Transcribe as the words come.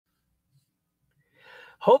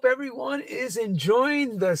Hope everyone is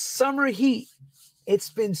enjoying the summer heat.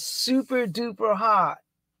 It's been super duper hot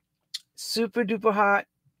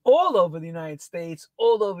all over the United States,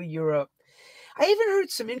 all over Europe. I even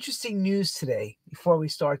heard some interesting news today before we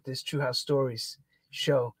start this True House Stories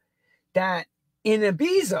show that in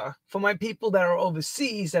Ibiza, for my people that are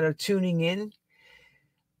overseas that are tuning in,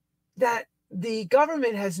 that the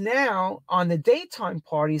government has now on the daytime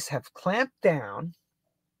parties have clamped down.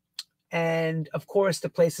 And of course, the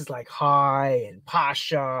places like High and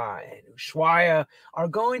Pasha and Ushuaia are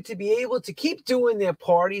going to be able to keep doing their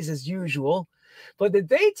parties as usual. But the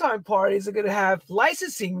daytime parties are going to have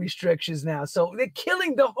licensing restrictions now. So they're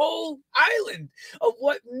killing the whole island of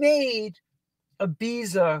what made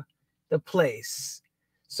Ibiza the place.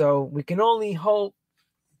 So we can only hope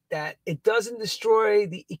that it doesn't destroy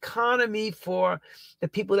the economy for the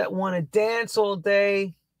people that want to dance all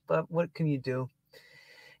day. But what can you do?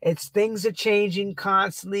 Things are changing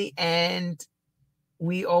constantly, and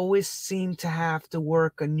we always seem to have to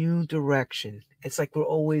work a new direction. It's like we're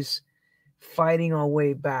always fighting our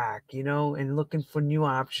way back, and looking for new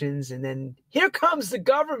options. And then here comes the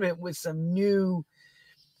government with some new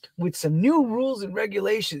rules and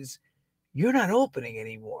regulations. You're not opening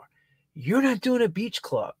anymore. You're not doing a beach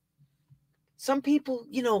club. Some people,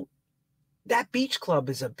 that beach club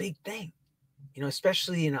is a big thing,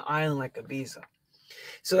 especially in an island like Ibiza.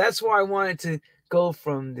 So that's why I wanted to go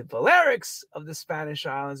from the Balearics of the Spanish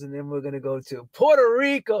Islands, and then we're going to go to Puerto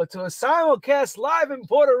Rico, to a simulcast live in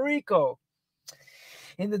Puerto Rico.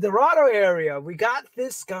 In the Dorado area, we got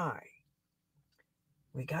this guy.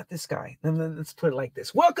 Let's put it like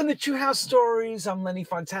this. Welcome to True House Stories. I'm Lenny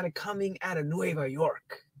Fontana, coming out of Nueva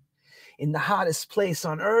York, in the hottest place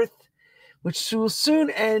on earth, which will soon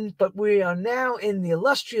end, but we are now in the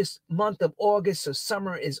illustrious month of August, so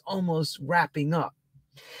summer is almost wrapping up.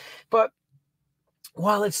 But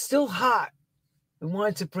while it's still hot, we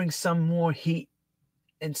wanted to bring some more heat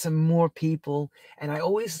and some more people. And I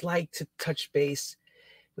always like to touch base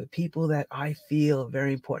with people that I feel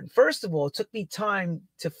very important. First of all, it took me time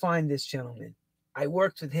to find this gentleman. I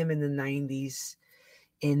worked with him in the 90s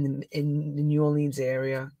in the New Orleans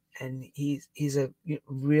area, and he's a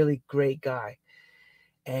really great guy.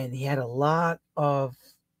 And he had a lot of,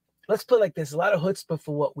 let's put it like this, a lot of chutzpah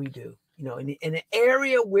for what we do. In an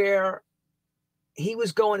area where he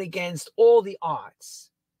was going against all the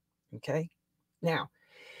odds. Okay. Now,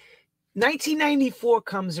 1994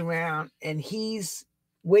 comes around, and he's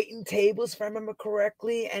waiting tables, if I remember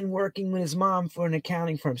correctly, and working with his mom for an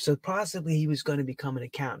accounting firm. So possibly he was going to become an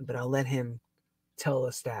accountant, but I'll let him tell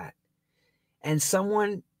us that. And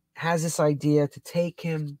someone has this idea to take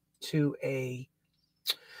him to a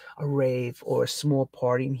rave or a small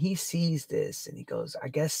party, and he sees this and he goes, I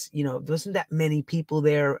guess, there wasn't that many people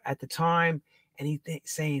there at the time, and he's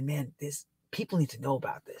saying, man, this people need to know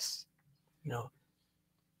about this,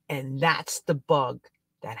 and that's the bug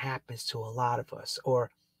that happens to a lot of us.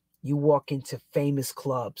 Or you walk into famous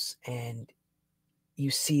clubs and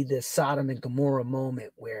you see the Sodom and Gomorrah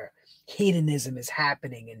moment where hedonism is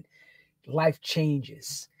happening and life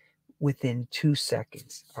changes within 2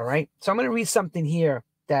 seconds. All right, so I'm going to read something here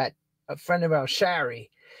that a friend of ours, Shari,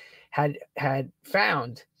 had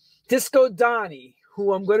found. Disco Donnie,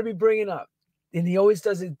 who I'm going to be bringing up, and he always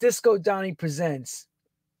does it, Disco Donnie Presents,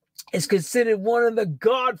 is considered one of the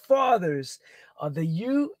godfathers of the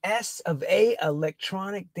US of A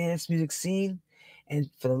electronic dance music scene, and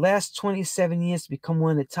for the last 27 years become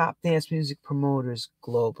one of the top dance music promoters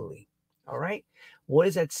globally. All right, what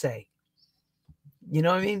does that say? You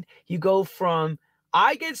know what I mean? You go from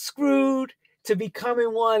I get screwed to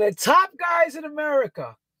becoming one of the top guys in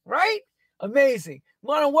America, right? Amazing.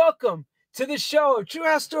 Want to welcome to the show True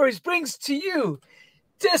House Stories brings to you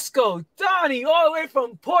Disco Donnie, all the way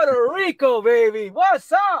from Puerto Rico, baby.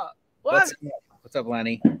 What's up? What's up,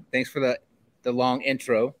 Lenny? Thanks for the long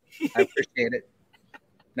intro. I appreciate it.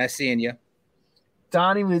 Nice seeing you.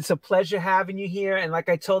 Donnie, it's a pleasure having you here. And like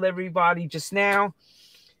I told everybody just now,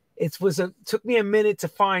 it took me a minute to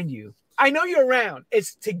find you. I know you're around.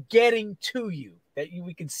 It's to getting to you that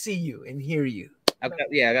we can see you and hear you. I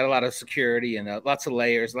got a lot of security and lots of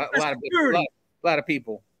layers, a lot of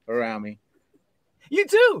people around me. You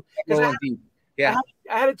do. I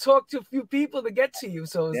had to talk to a few people to get to you.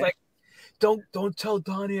 So it's like, don't tell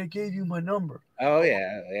Donnie I gave you my number. Oh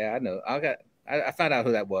yeah, I know. I found out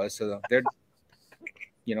who that was. So they're,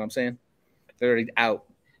 you know what I'm saying? They're already out.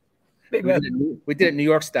 We did it New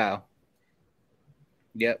York style.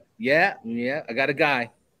 Yep. Yeah. I got a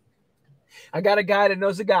guy. that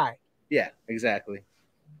knows a guy. Yeah, exactly.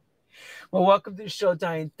 Well, welcome to the show,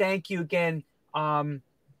 Diane. Thank you again.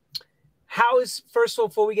 first of all,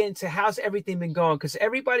 before we get into how's everything been going? Because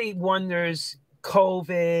everybody wonders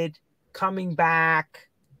COVID coming back,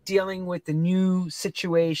 dealing with the new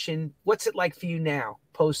situation. What's it like for you now,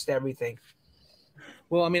 post everything?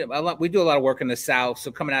 Well, I mean, we do a lot of work in the South,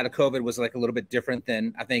 so coming out of COVID was like a little bit different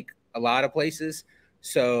than I think a lot of places.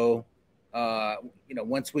 So,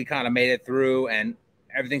 once we kind of made it through and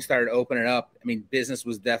everything started opening up, I mean, business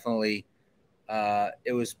was definitely,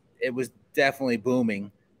 it was definitely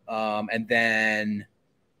booming. And then,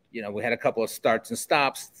 we had a couple of starts and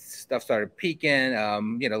stops. Stuff started peaking. I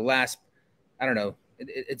don't know.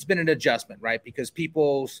 It's been an adjustment, right? Because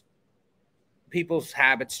people's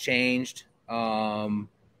habits changed.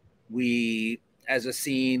 We, as a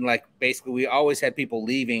scene, like basically we always had people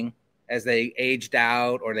leaving as they aged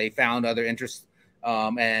out or they found other interests.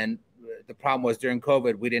 And the problem was during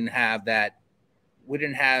COVID, we didn't have that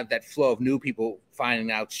flow of new people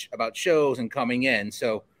finding out about shows and coming in.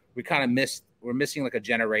 So we kind of we're missing like a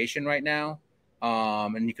generation right now.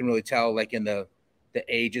 And you can really tell like in the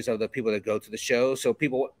ages of the people that go to the show. So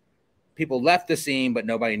people left the scene, but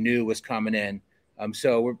nobody new was coming in.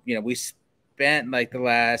 So we spent like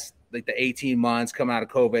the 18 months coming out of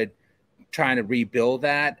COVID trying to rebuild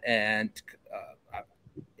that. And,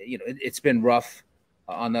 it's been rough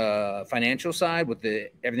on the financial side with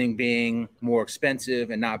everything being more expensive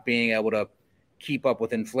and not being able to keep up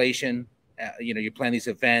with inflation. You plan these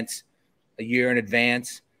events a year in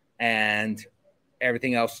advance and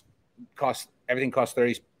everything costs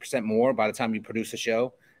 30% more by the time you produce a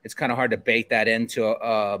show. It's kind of hard to bake that into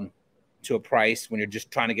a price when you're just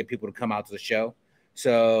trying to get people to come out to the show.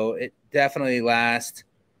 So it definitely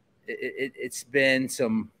it's been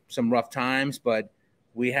some rough times, but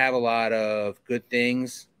we have a lot of good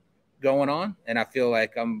things going on, and I feel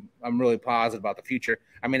like I'm really positive about the future.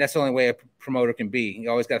 I mean, that's the only way a promoter can be. You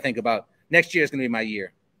always got to think about next year is going to be my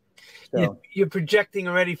year. So you're projecting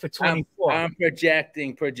already for 24. I'm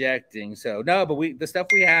projecting. So no, but the stuff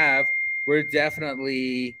we have, we're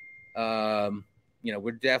definitely,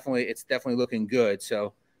 it's definitely looking good.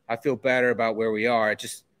 So I feel better about where we are.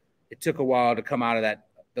 It took a while to come out of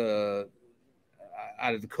the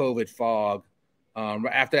COVID fog.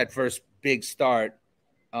 After that first big start,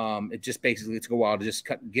 it just basically took a while to just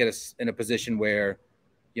get us in a position where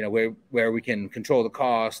we can control the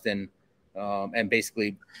cost and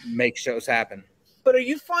basically make shows happen. But are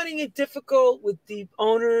you finding it difficult with the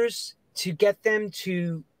owners to get them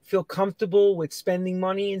to feel comfortable with spending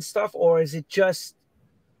money and stuff, or is it just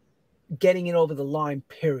getting it over the line,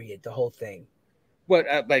 period, the whole thing? What,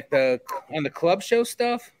 like on the club show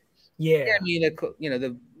stuff? Yeah. I mean,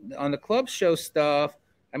 on the club show stuff,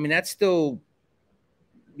 I mean, that's still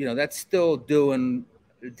doing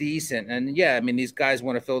decent. And yeah, I mean, these guys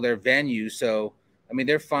want to fill their venue. So, I mean,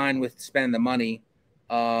 they're fine with spending the money.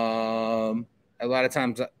 A lot of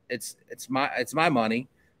times it's my money.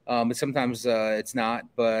 But sometimes it's not.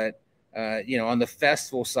 But, on the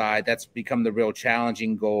festival side, that's become the real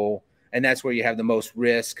challenging goal. And that's where you have the most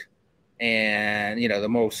risk and, the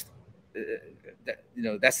most,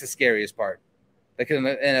 that's the scariest part. Like in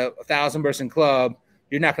a 1,000-person club,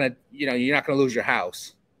 you're not gonna lose your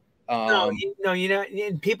house. No, you're not.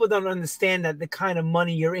 And people don't understand that the kind of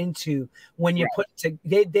money you're into when you're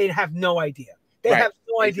they have no idea. They have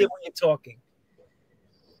no idea when you're talking.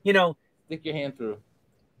 Stick your hand through.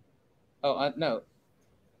 Oh, no,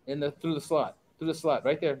 through the slot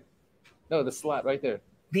right there. No, the slot right there.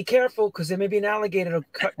 Be careful, because there may be an alligator to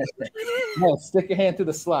cut. No, stick your hand through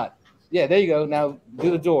the slot. Yeah, there you go. Now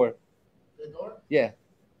do the door. The door? Yeah.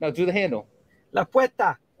 No, do the handle. La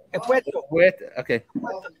puerta. El puerto. Okay.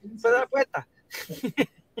 La puerta.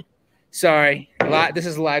 Sorry. This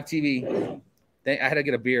is live TV. I had to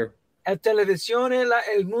get a beer. El televisione,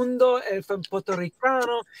 el mundo, el Puerto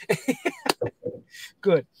Ricano.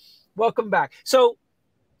 Good. Welcome back. So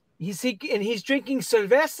he's drinking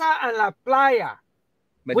cerveza en la playa.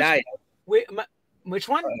 Medalla. Which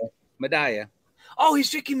one? Medalla. Oh,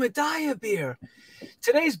 he's drinking Medalla beer.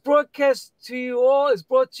 Today's broadcast to you all is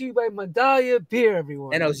brought to you by Medalla beer,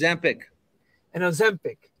 everyone. And Ozempic.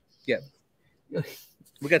 Yeah.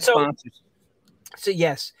 We got sponsors. So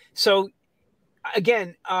yes. So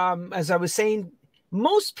again, as I was saying,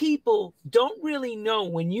 most people don't really know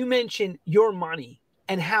when you mention your money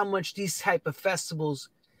and how much these type of festivals,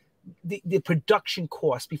 the production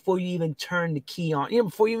cost before you even turn the key on,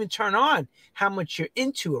 before you even turn on, how much you're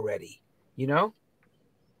into already,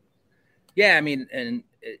 Yeah, I mean, and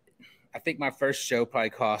I think my first show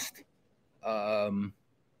probably cost, who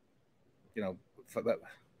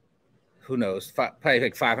knows, probably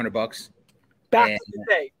like $500. Back in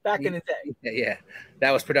the day. Yeah,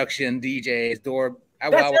 that was production, DJs, door.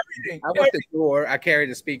 That's everything. I worked the door. I carried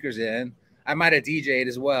the speakers in. I might have DJ'd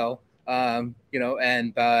as well. But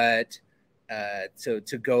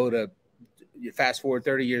to go to fast forward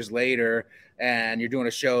 30 years later, and you're doing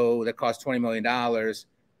a show that costs $20 million.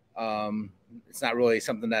 It's not really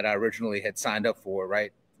something that I originally had signed up for,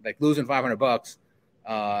 right? Like losing $500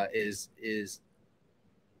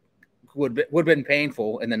 would have been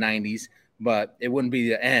painful in the 90s, but it wouldn't be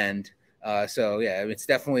the end. So yeah, it's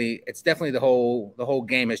definitely the whole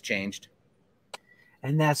game has changed.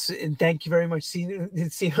 And thank you very much. See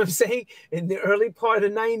what I'm saying? In the early part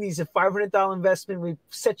of the 90s, a $500 investment, we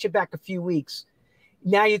set you back a few weeks.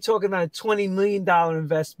 Now you're talking about a $20 million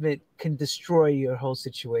investment can destroy your whole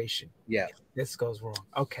situation. Yeah. This goes wrong.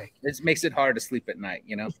 Okay. This makes it hard to sleep at night,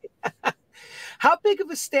 How big of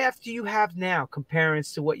a staff do you have now comparing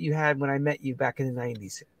to what you had when I met you back in the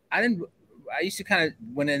 90s? I used to kind of,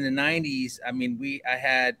 when in the 90s, I mean, I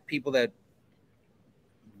had people that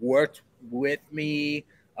worked with me,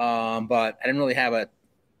 but I didn't really have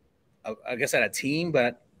I guess I had a team,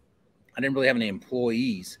 but I didn't really have any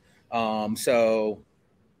employees.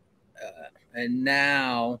 And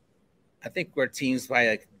now I think we're teams by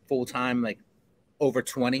like full time, like over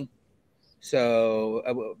 20.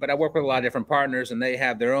 So, but I work with a lot of different partners, and they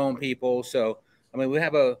have their own people. So, I mean, we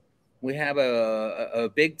have a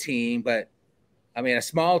big team, but I mean a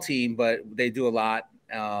small team, but they do a lot,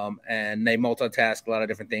 and they multitask a lot of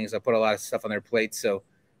different things. I put a lot of stuff on their plates. So,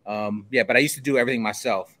 but I used to do everything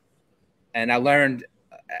myself, and I learned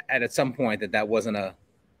at some point that wasn't a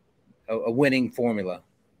winning formula.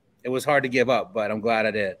 It was hard to give up, but I'm glad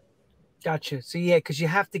I did. Gotcha. So yeah, because you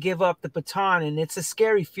have to give up the baton, and it's a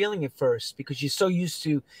scary feeling at first because you're so used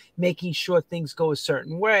to making sure things go a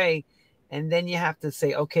certain way, and then you have to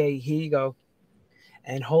say, okay, here you go,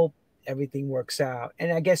 and hope everything works out.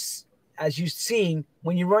 And I guess as you've seen,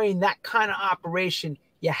 when you're running that kind of operation,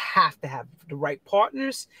 you have to have the right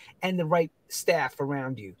partners and the right staff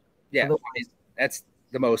around you. Yeah, that's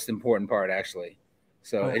the most important part, actually.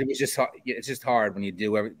 So It was just it's just hard when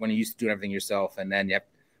you when you used to do everything yourself, and then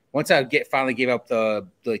once I finally gave up the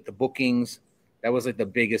bookings, that was like the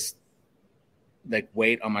biggest like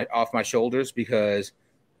weight off my shoulders because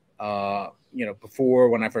before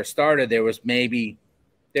when I first started there was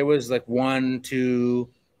like 1, 2,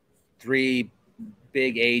 3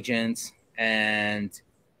 big agents, and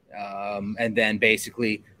then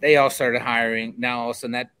basically they all started hiring. Now all of a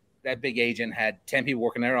sudden that big agent had 10 people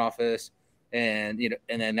working in their office. And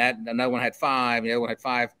and then another one had 5, the other one had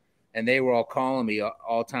 5, and they were all calling me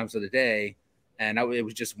all times of the day. And it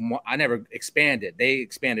was just I never expanded. They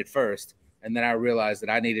expanded first, and then I realized that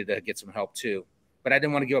I needed to get some help too. But I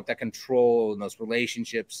didn't want to give up that control and those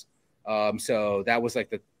relationships. So that was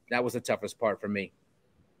the toughest part for me.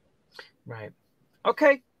 Right.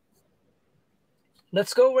 Okay.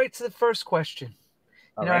 Let's go right to the first question.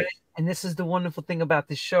 All right. And this is the wonderful thing about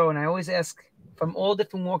this show, and I always ask from all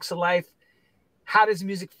different walks of life, how does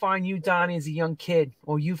music find you, Donnie, as a young kid,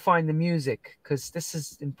 or you find the music? Because this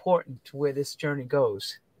is important to where this journey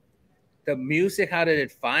goes. The music, how did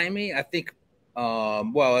it find me? I think,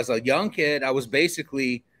 as a young kid, I was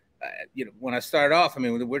basically, when I started off, I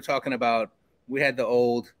mean, we're talking about, we had the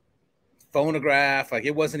old phonograph. Like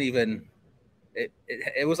it wasn't even,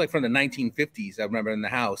 it was like from the 1950s. I remember in the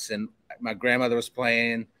house, and my grandmother was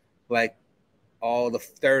playing like all the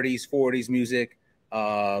 30s, 40s music.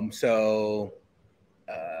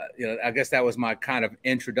 I guess that was my kind of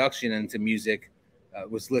introduction into music,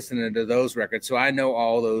 was listening to those records. So I know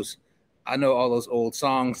all those old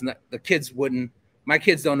songs. And my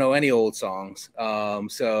kids don't know any old songs. I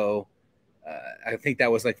think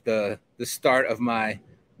that was like the start of my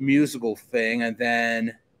musical thing. And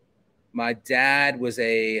then my dad was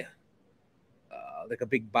a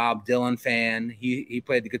big Bob Dylan fan. He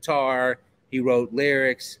played the guitar. He wrote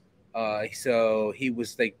lyrics. So he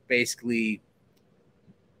was like basically,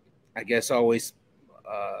 I guess, always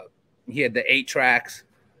he had the 8 tracks.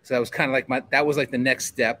 So that was kind of like that was like the next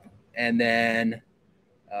step. And then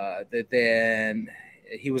then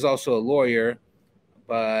he was also a lawyer,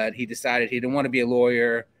 but he decided he didn't want to be a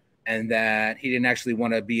lawyer and that he didn't actually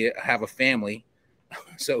want to have a family.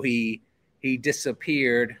 So he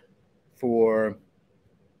disappeared for,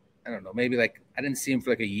 I don't know, maybe like, I didn't see him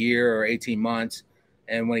for like a year or 18 months.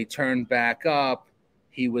 And when he turned back up,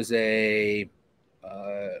 he was a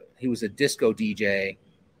disco DJ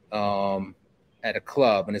at a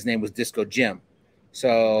club, and his name was Disco Jim.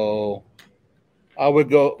 So I would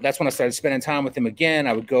go. That's when I started spending time with him again.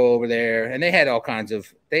 I would go over there, and they had all kinds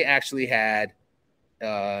of. They actually had.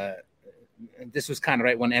 This was kind of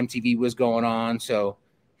right when MTV was going on, so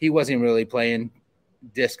he wasn't really playing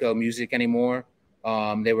disco music anymore.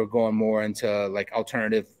 They were going more into like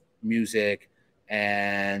alternative music,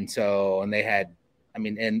 and they had,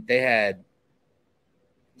 and they had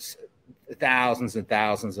thousands and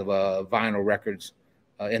thousands of vinyl records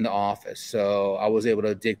in the office. So I was able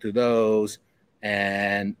to dig through those,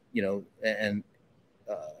 and uh,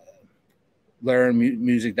 learn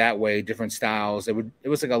music that way, different styles. It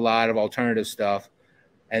was like a lot of alternative stuff,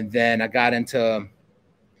 and then I got into,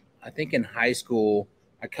 I think in high school,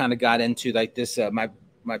 I kind of got into like this. My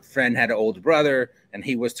friend had an older brother, and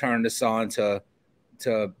he was turning us on to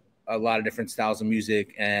a lot of different styles of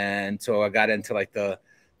music, and so I got into like the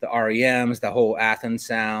REMs, the whole Athens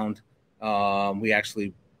sound. We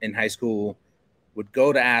actually in high school would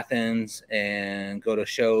go to Athens and go to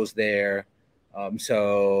shows there.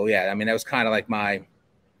 So yeah, I mean that was kind of like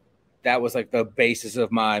that was like the basis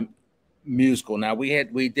of my musical. Now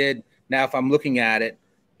we did. Now if I'm looking at it,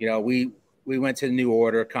 we went to the New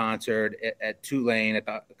Order concert at Tulane at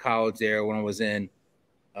the college there when I was in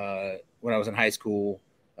high school.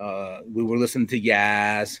 We were listening to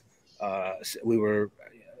Yaz.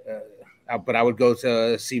 But I would go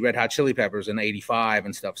to see Red Hot Chili Peppers in '85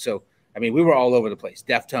 and stuff. So I mean, we were all over the place.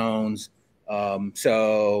 Deftones.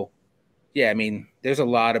 So yeah, I mean, there's a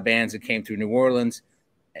lot of bands that came through New Orleans,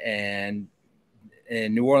 and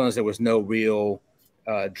in New Orleans there was no real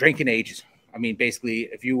drinking ages. I mean, basically,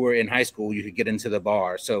 if you were in high school, you could get into the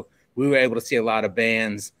bar. So we were able to see a lot of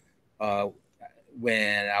bands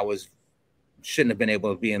when I shouldn't have been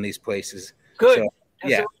able to be in these places. Good. So,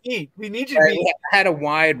 that's what we need. We need you to be. I had a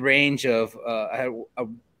wide range of, I had a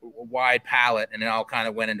wide palette, and it all kind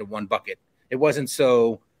of went into one bucket. It wasn't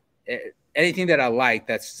so anything that I liked.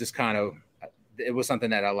 That's just kind of, it was something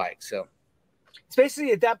that I liked. So it's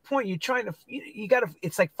basically at that point you're trying to, you got to.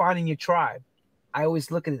 It's like finding your tribe. I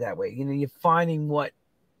always look at it that way. You're finding what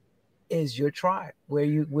is your tribe,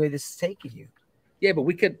 where this is taking you. Yeah, but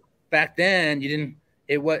we could back then. You didn't.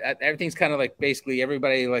 It was everything's kind of like basically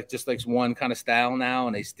everybody like just likes one kind of style now,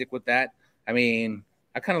 and they stick with that. I mean,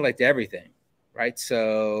 I kind of liked everything, right?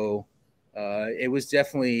 So it was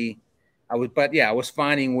definitely I was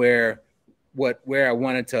finding where I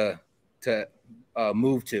wanted to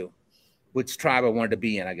move to, which tribe I wanted to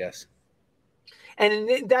be in, I guess.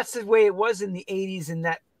 And that's the way it was in the 80s, and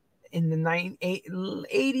that in the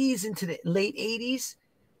 80s into the late 80s,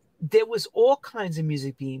 there was all kinds of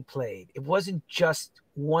music being played. It wasn't just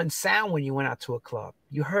one sound when you went out to a club.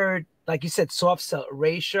 You heard, like you said, Soft Cell,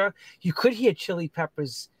 Erasure. You could hear Chili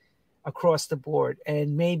Peppers across the board,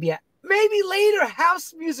 and maybe later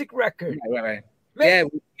house music record. Right. Maybe,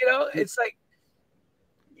 it's like,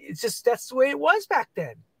 it's just, that's the way it was back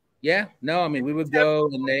then. Yeah, no, I mean, we would go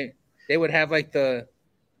and they would have like the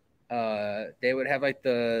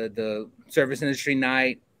service industry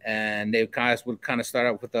night, and they would kind of start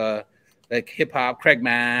out with like hip hop, Craig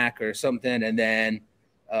Mack or something, and then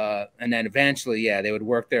eventually, they would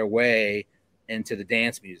work their way into the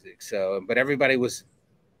dance music. So, but everybody was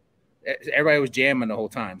jamming the whole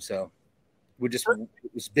time, so it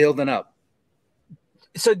was building up.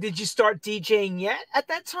 So, did you start DJing yet at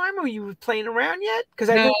that time, or you were playing around yet? Because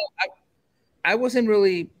I wasn't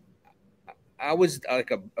really. I was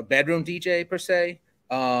like a bedroom DJ per se.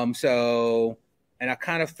 So, and I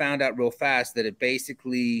kind of found out real fast that it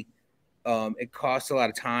basically it costs a lot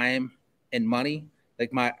of time and money.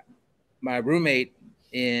 Like my roommate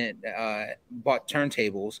bought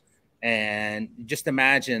turntables, and just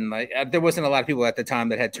imagine like there wasn't a lot of people at the time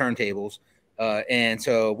that had turntables, and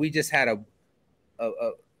so we just had a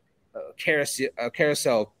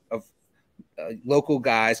carousel of local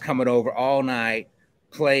guys coming over all night,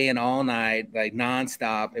 playing all night, like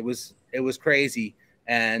nonstop. It was crazy,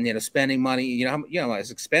 and spending money.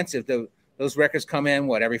 It's expensive. Those records come in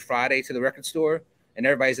every Friday to the record store, and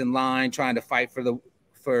everybody's in line trying to fight for the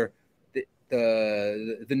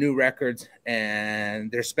new records,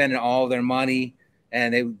 and they're spending all their money,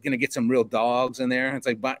 and they're gonna get some real dogs in there. It's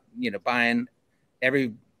like buying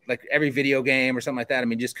every video game or something like that. I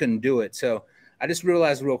mean, just couldn't do it. So I just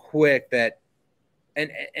realized real quick that,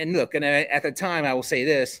 and look, and at the time, I will say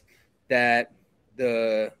this, that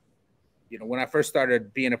when I first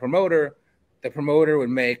started being a promoter, the promoter would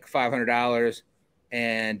make $500,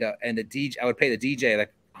 and the DJ, I would pay the DJ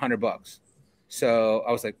like $100. So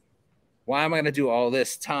I was like, why am I going to do all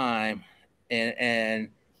this time and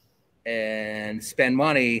spend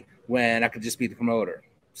money when I could just be the promoter?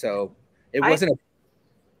 So it wasn't.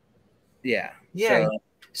 Yeah.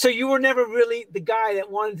 So you were never really the guy that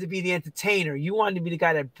wanted to be the entertainer. You wanted to be the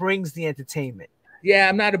guy that brings the entertainment. Yeah,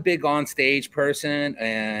 I'm not a big on stage person,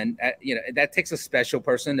 and that takes a special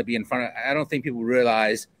person to be in front of. I don't think people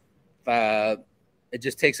realize it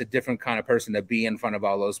just takes a different kind of person to be in front of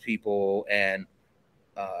all those people, and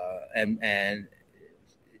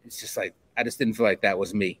it's just like I just didn't feel like that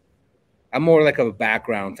was me. I'm more like a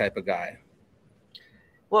background type of guy.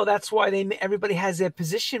 Well, that's why everybody has their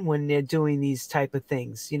position when they're doing these type of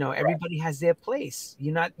things. Everybody has their place.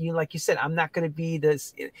 Like you said, I'm not going to be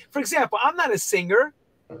this. For example, I'm not a singer.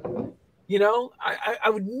 I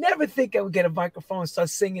would never think I would get a microphone and start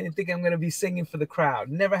singing and think I'm going to be singing for the crowd.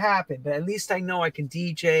 Never happened. But at least I know I can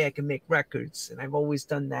DJ, I can make records, and I've always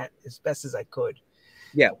done that as best as I could.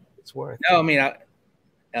 Yeah, it's worth. No, I mean,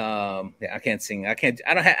 I can't sing. I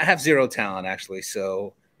have zero talent actually.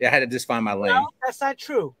 So yeah, I had to just find my lane. No, that's not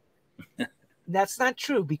true. That's not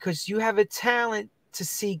true, because you have a talent to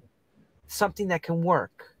see something that can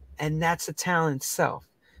work, and that's a talent itself.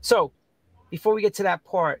 So before we get to that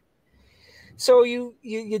part, so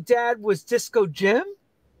your dad was Disco Jim?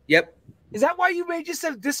 Yep. Is that why you made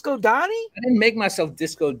yourself Disco Donnie? I didn't make myself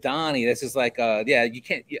Disco Donnie. This is like, yeah, you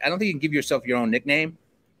can't. I don't think you can give yourself your own nickname.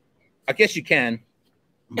 I guess you can,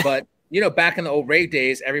 but back in the old rave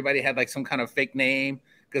days, everybody had like some kind of fake name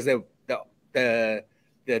because the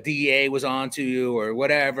DEA was onto you or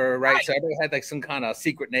whatever, right? So everybody had like some kind of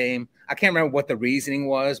secret name. I can't remember what the reasoning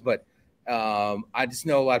was, but I just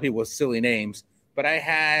know a lot of people with silly names. But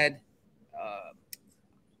I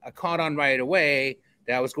caught on right away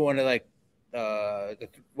that I was going to like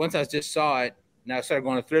once I just saw it, and I started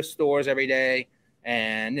going to thrift stores every day,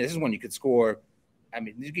 and this is when you could score. I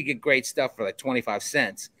mean, you could get great stuff for like 25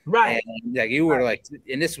 cents, right? And like you were like,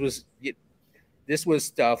 and this was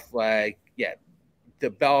stuff like the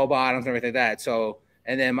bell bottoms and everything like that. So,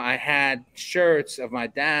 and then I had shirts of my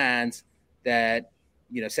dad's that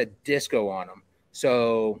said disco on them.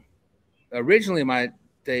 So originally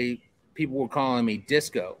people were calling me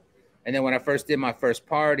Disco, and then when I first did my first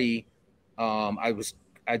party, I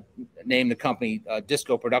named the company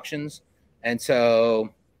Disco Productions, and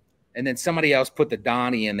then somebody else put the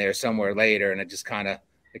Donnie in there somewhere later, and it kind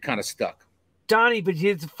of stuck. Donnie, but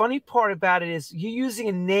the funny part about it is you're using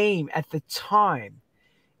a name at the time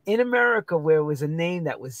in America where it was a name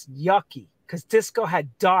that was yucky because disco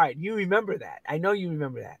had died. You remember that? I know you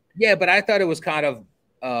remember that. Yeah, but I thought it was kind of.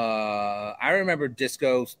 I remember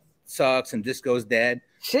disco sucks and disco's dead.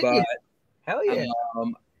 Shit, but, yeah. Hell yeah.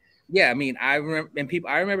 Yeah, I mean, I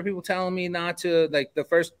remember people telling me not to. Like the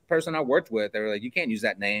first person I worked with, they were like, "You can't use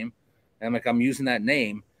that name," and I'm like, "I'm using that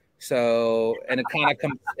name." So, and it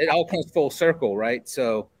all comes full circle, right?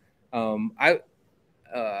 So, I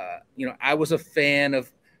was a fan of.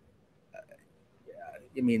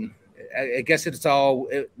 I mean, I guess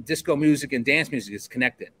disco music and dance music is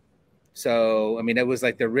connected. So, I mean, that was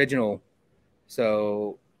like the original.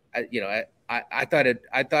 So, I thought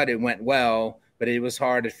it went well, but it was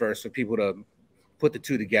hard at first for people to put the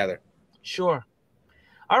two together. Sure.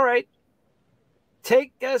 All right.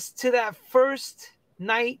 Take us to that first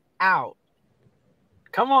night out.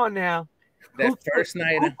 Come on now. First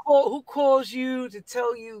night. Who calls you to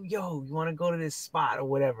tell you, yo, you want to go to this spot or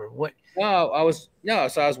whatever? What? So I was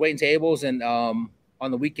waiting tables and on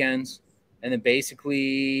the weekends, and then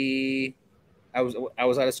basically I was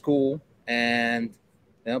out of school, and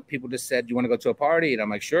people just said, "You want to go to a party?" And I'm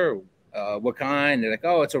like, "Sure." What kind? They're like,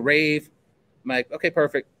 "Oh, it's a rave." I'm like, "Okay,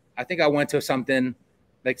 perfect." I think I went to something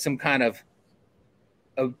like some kind of.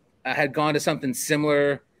 I had gone to something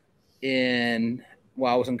similar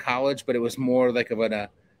while I was in college, but it was more like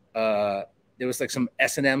there was like some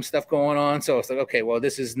S&M stuff going on. So it's like, okay, well,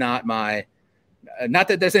 this is not my. Not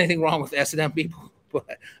that there's anything wrong with S&M people, but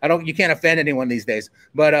you can't offend anyone these days.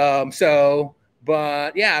 But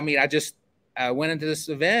yeah, I mean, I went into this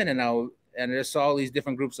event and I just saw all these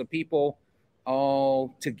different groups of people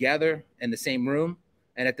all together in the same room.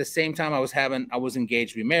 And at the same time, I was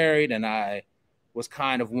engaged to be married, and I was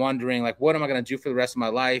kind of wondering, like, what am I going to do for the rest of my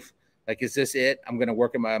life? Like, is this it? I'm going to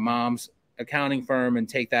work at my mom's accounting firm and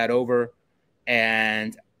take that over.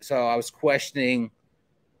 And so I was questioning,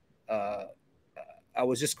 I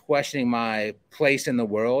was just questioning my place in the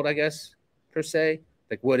world, I guess, per se.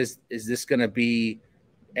 Like, what is this going to be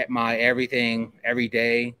at my everything, every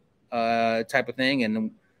day type of thing?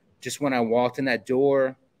 And just when I walked in that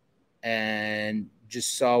door and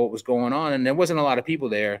just saw what was going on, and there wasn't a lot of people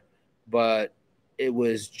there, but it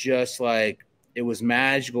was just like, it was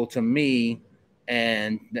magical to me.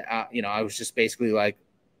 And, I was just basically like,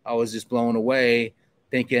 I was just blown away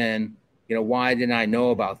thinking, why didn't I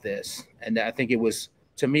know about this? And I think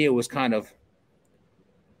to me, it was kind of,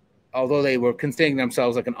 although they were considering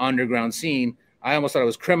themselves like an underground scene, I almost thought it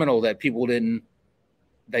was criminal that people they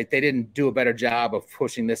didn't do a better job of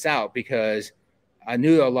pushing this out, because I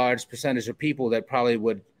knew a large percentage of people that probably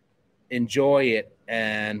would enjoy it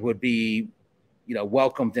and would be,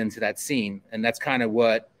 welcomed into that scene. And that's kind of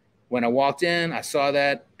what, when I walked in, I saw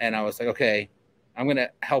that and I was like, okay, I'm going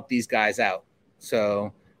to help these guys out.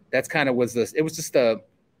 So that's kind of was this, it was just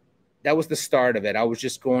that was the start of it. I was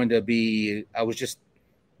just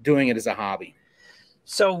doing it as a hobby.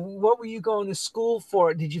 So what were you going to school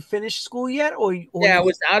for? Did you finish school yet? Yeah, I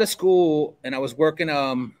was out of school and I was working at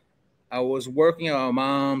my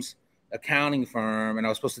mom's accounting firm, and I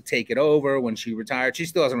was supposed to take it over when she retired. She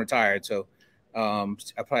still hasn't retired, so I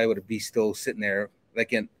probably would be still sitting there,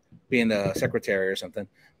 like being the secretary or something.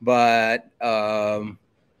 But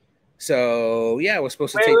so yeah, I was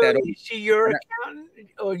supposed to take that over. Is she your accountant,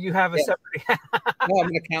 or you have a separate? No, I'm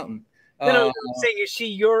an accountant. No, I'm saying, is she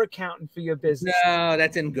your accountant for your business? No,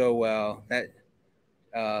 that didn't go well.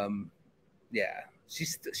 Yeah,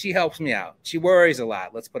 she helps me out. She worries a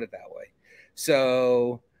lot. Let's put it that way.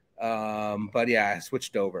 So, but yeah, I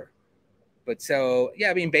switched over. But so,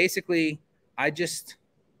 yeah, I mean, basically, I just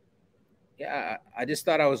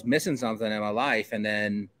thought I was missing something in my life, and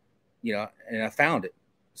then, and I found it.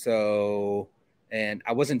 So, and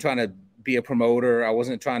I wasn't trying to be a promoter. I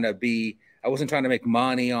wasn't trying to make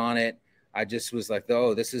money on it. I just was like,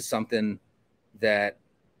 oh, this is something that,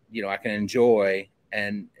 I can enjoy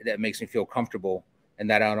and that makes me feel comfortable and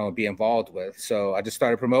that I don't want to be involved with. So I just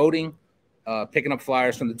started promoting, picking up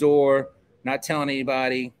flyers from the door, not telling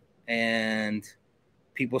anybody. And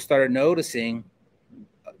people started noticing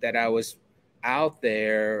that I was out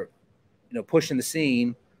there, pushing the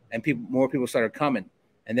scene, and more people started coming.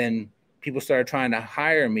 And then people started trying to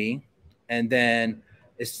hire me. And then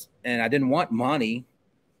I didn't want money.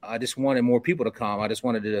 I just wanted more people to come. I just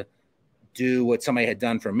wanted to do what somebody had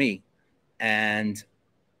done for me. And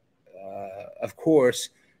of course,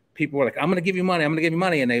 people were like, I'm going to give you money. I'm going to give you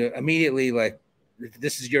money. And they immediately, like,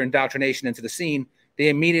 this is your indoctrination into the scene. They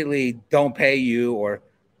immediately don't pay you or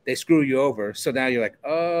they screw you over. So now you're like,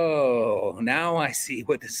 oh, now I see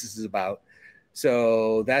what this is about.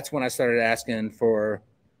 So that's when I started asking for,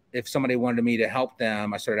 if somebody wanted me to help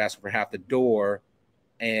them, I started asking for half the door.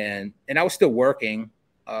 And I was still working.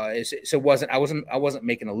 So I wasn't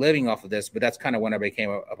making a living off of this, but that's kind of when I became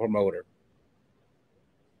a promoter.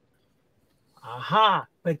 Aha.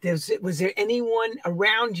 But was there anyone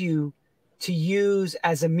around you to use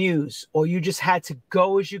as a muse, or you just had to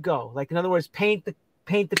go as you go? Like, in other words, paint the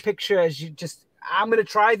picture as you just, I'm going to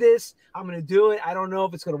try this. I'm going to do it. I don't know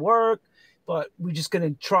if it's going to work, but we're just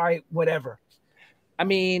going to try whatever. I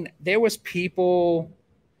mean, there was people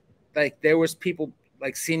like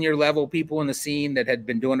senior level people in the scene that had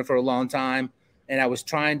been doing it for a long time. And I was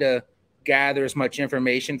trying to gather as much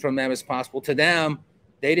information from them as possible. To them,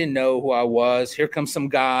 they didn't know who I was. Here comes some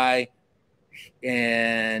guy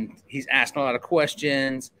and he's asking a lot of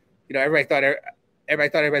questions. Everybody thought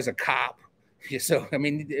everybody's a cop. So, I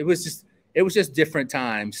mean, it was just different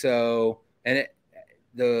times. So, and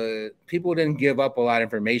the people didn't give up a lot of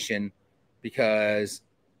information because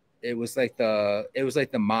it was like the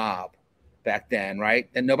mob back then, right?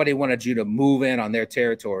 And nobody wanted you to move in on their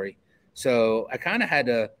territory. So I kind of had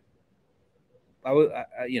to,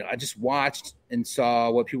 I just watched and saw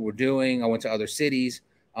what people were doing. I went to other cities,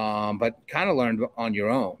 but kind of learned on your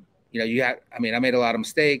own. I made a lot of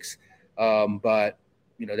mistakes, but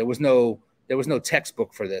there was no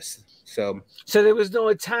textbook for this. So there was no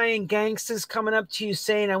Italian gangsters coming up to you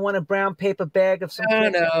saying, I want a brown paper bag of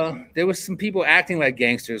something? No. There was some people acting like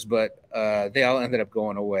gangsters, but they all ended up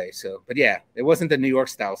going away. So, but yeah, it wasn't the New York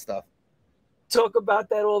style stuff. Talk about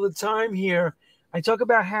that all the time here. I talk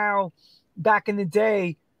about how back in the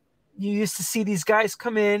day, you used to see these guys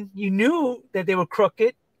come in. You knew that they were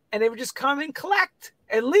crooked, and they would just come and collect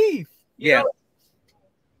and leave. You know?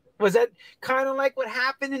 Was that kind of like what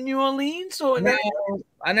happened in New Orleans? Or no,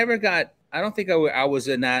 I never got. I don't think I was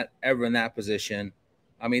ever in that position.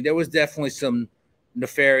 I mean, there was definitely some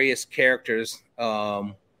nefarious characters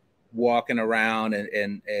walking around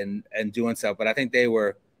and doing stuff, but I think they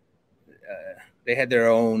were they had their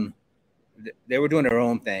own. They were doing their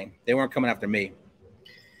own thing. They weren't coming after me.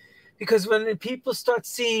 Because when people start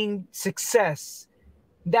seeing success,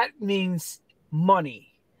 that means money.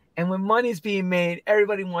 And when money's being made,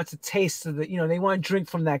 everybody wants a taste of it. They want to drink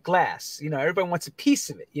from that glass. Everybody wants a piece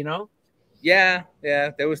of it, Yeah.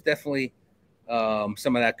 There was definitely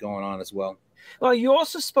some of that going on as well. Well, you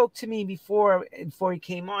also spoke to me before he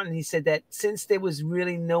came on, and he said that since there was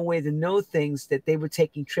really no way to know things, that they were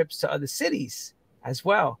taking trips to other cities as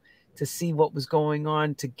well to see what was going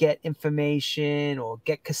on, to get information or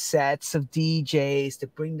get cassettes of DJs to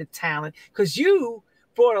bring the talent. Because you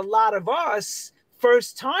brought a lot of us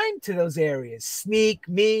first time to those areas. Sneak,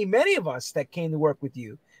 me, many of us that came to work with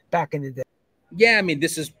you. back in the day. Yeah, I mean,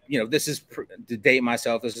 this is to date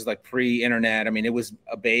myself. This is like pre-internet. I mean, it was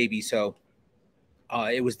a baby, so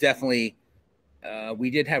it was definitely. We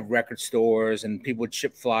did have record stores, and people would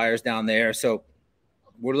ship flyers down there. So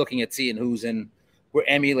we're looking at seeing we're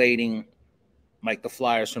emulating like the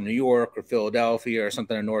flyers from New York or Philadelphia or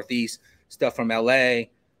something in the Northeast, stuff from LA.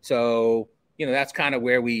 So, that's kind of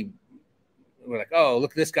where we're like, oh,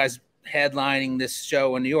 look, this guy's headlining this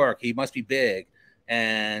show in New York. He must be big.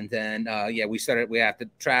 And then, we have to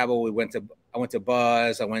travel. I went to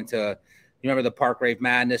Buzz. You remember the Park Rave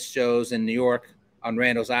Madness shows in New York on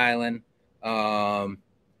Randall's Island? I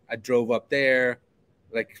drove up there.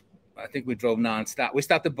 Like, I think we drove nonstop. We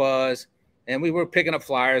stopped at Buzz, and we were picking up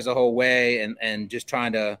flyers the whole way and just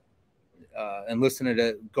trying to and listening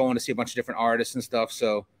to going to see a bunch of different artists and stuff.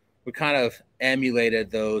 So we kind of emulated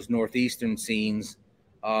those Northeastern scenes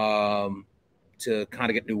to kind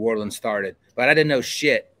of get New Orleans started. But I didn't know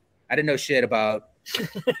shit. I didn't know shit about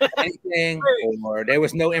anything, or there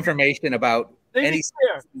was no information about anything.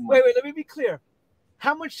 Wait, let me be clear.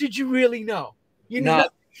 How much did you really know? You knew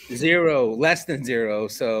zero, less than zero.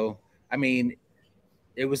 So, I mean,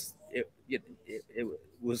 it was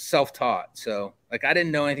self-taught. So, like, I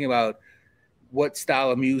didn't know anything about what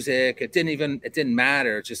style of music. It didn't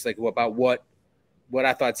matter. It's just like about what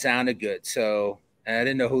I thought sounded good. So, and I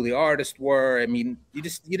didn't know who the artists were. I mean, you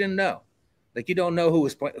didn't know. Like, you don't know who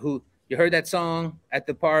you heard that song at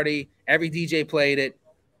the party. Every DJ played it,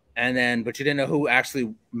 but you didn't know who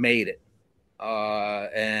actually made it.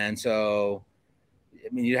 And so, I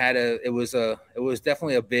mean, it was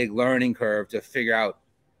definitely a big learning curve to figure out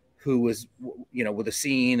who was, with the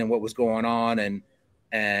scene and what was going on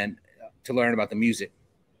and to learn about the music.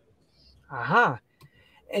 Uh-huh.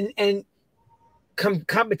 And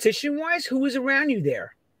competition wise, who was around you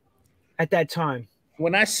there at that time?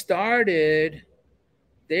 When I started,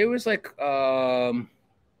 there was like, there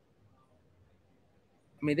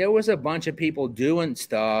was a bunch of people doing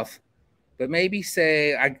stuff, but maybe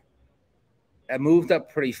say I moved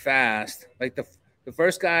up pretty fast. Like the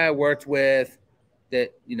first guy I worked with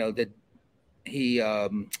that he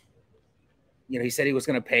he said he was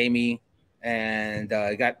going to pay me, and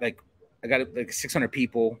I got like 600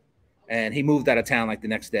 people, and he moved out of town like the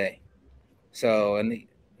next day. So, and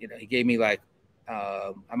he gave me like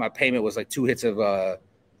my payment was like 2 hits of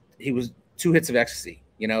ecstasy,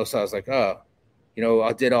 so I was like, oh,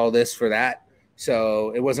 I did all this for that.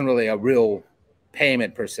 So it wasn't really a real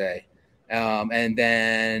payment per se. And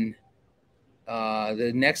then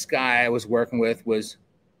the next guy I was working with was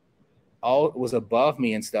above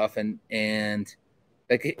me and stuff, and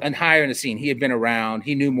like and higher in the scene. He had been around.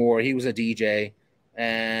 He knew more. He was a DJ,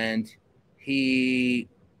 and we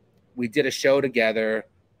did a show together.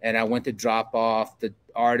 And I went to drop off the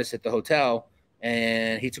artist at the hotel,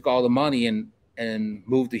 and he took all the money and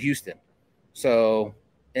moved to Houston. So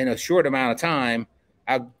in a short amount of time,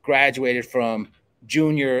 I graduated from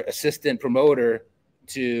junior assistant promoter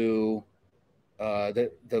to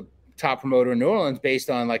the top promoter in New Orleans based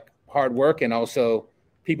on like hard work and also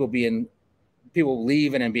people leaving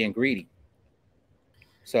and being greedy.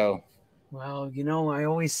 So, well, I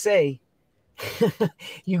always say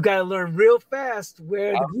you got to learn real fast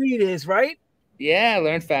where the greed is, right? Yeah,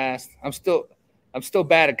 learn fast. I'm still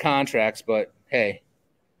bad at contracts, but hey,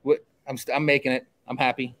 I'm making it. I'm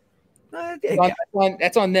happy.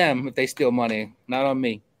 That's on them if they steal money, not on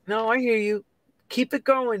me. No, I hear you. Keep it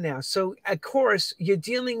going now. So, of course, you're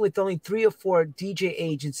dealing with only 3 or 4 DJ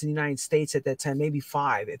agents in the United States at that time, maybe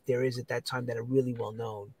 5 if there is at that time that are really well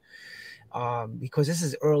known. Because this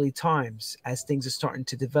is early times as things are starting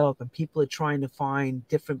to develop and people are trying to find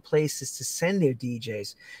different places to send their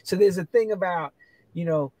DJs. So there's a thing about,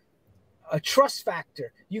 a trust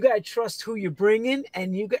factor. You got to trust who you're bringing,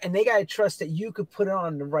 and they got to trust that you could put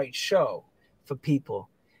on the right show for people.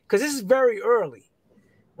 Because this is very early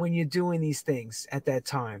when you're doing these things at that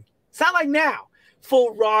time. It's not like now.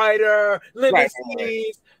 Full rider,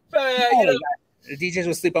 limousines. Right. The DJs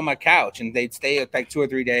would sleep on my couch, and they'd stay like 2 or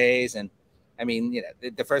 3 days. And I mean,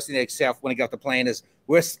 the first thing they say when they get off the plane is,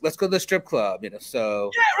 let's go to the strip club. So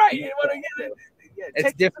yeah, right. You want to get it? Yeah,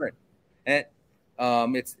 it's different. And now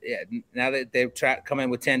that they've come in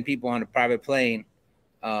with 10 people on a private plane,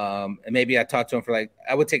 and maybe I talked to them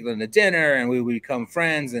I would take them to dinner and we would become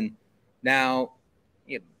friends. And now,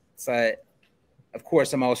 it's like, of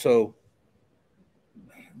course, I'm also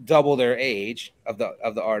double their age of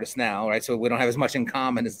the artist now, right? So we don't have as much in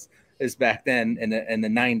common as back then in the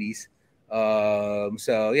 90s.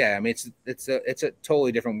 So yeah, I mean, it's a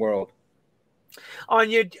totally different world. On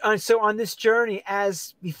this journey,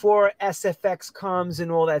 as before SFX comes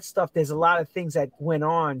and all that stuff, there's a lot of things that went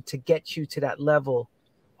on to get you to that level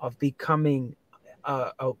of becoming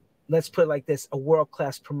a let's put it like this, a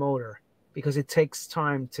world-class promoter, because it takes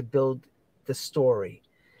time to build the story.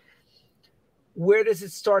 Where does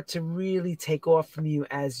it start to really take off from you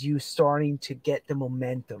as you starting to get the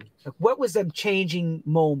momentum? Like, what was the changing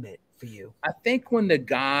moment for you? I think when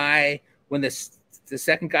the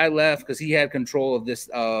second guy left, because he had control of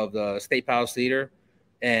the State Palace Theater,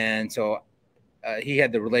 and so he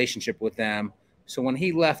had the relationship with them. So when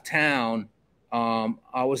he left town,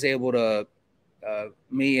 I was able to,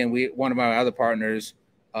 me and one of my other partners,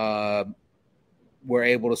 were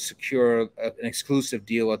able to secure an exclusive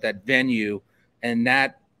deal at that venue, and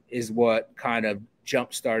that is what kind of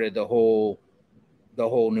jump started the whole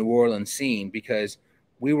New Orleans scene, because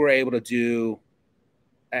we were able to do.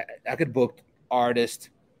 I could book artists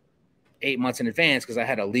 8 months in advance because I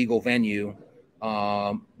had a legal venue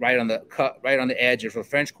right on the edge of the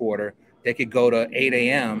French Quarter. They could go to 8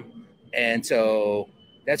 a.m. And so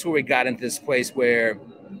that's where we got into this place where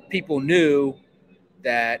people knew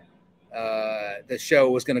that the show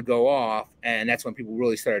was going to go off, and that's when people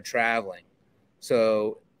really started traveling.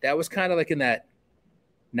 So that was kind of like in that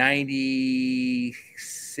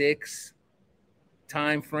 96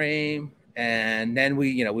 time frame. And then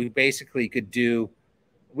we basically could do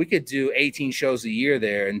 18 shows a year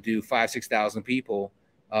there and do 5,000-6,000 people.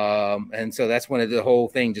 And so that's when the whole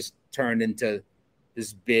thing just turned into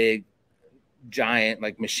this big, giant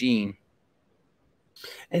like machine.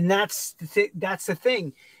 And that's the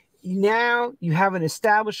thing. Now you have an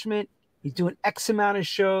establishment. You're doing X amount of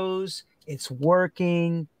shows. It's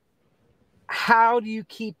working. How do you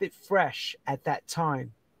keep it fresh at that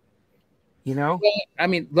time? Well, I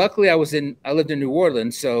mean, luckily I lived in New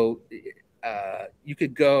Orleans, so you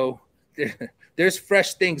could go. There's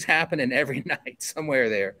fresh things happening every night somewhere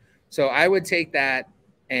there. So I would take that,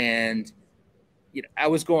 and I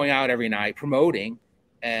was going out every night promoting,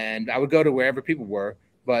 and I would go to wherever people were.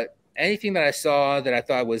 But anything that I saw that I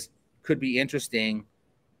thought could be interesting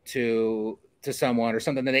to someone, or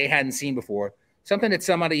something that they hadn't seen before, something that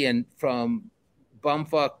somebody from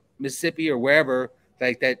bumfuck Mississippi or wherever,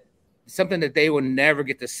 like that, something that they would never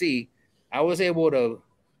get to see, I was able to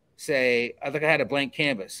say, I think I had a blank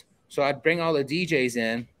canvas. So I'd bring all the DJs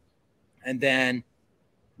in, and then,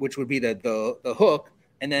 which would be the hook,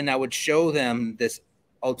 and then I would show them this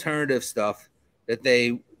alternative stuff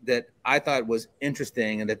that I thought was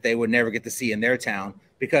interesting and that they would never get to see in their town,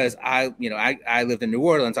 because I lived in New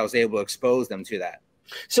Orleans. I was able to expose them to that.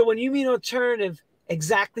 So when you mean alternative,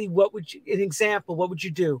 exactly what would you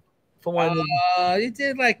do for one? You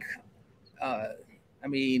did like, I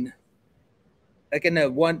mean, like in the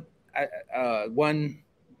one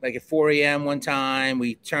like at 4 a.m. one time,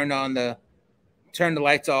 we turned the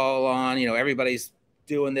lights all on. Everybody's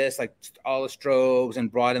doing this, like all the strobes,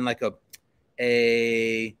 and brought in like a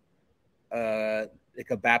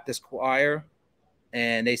Baptist choir,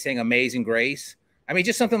 and they sang Amazing Grace. I mean,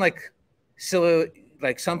 just something like silly,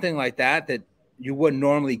 like something like that you wouldn't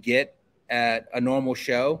normally get at a normal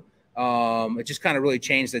show. It just kind of really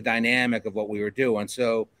changed the dynamic of what we were doing.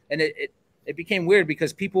 So, and it became weird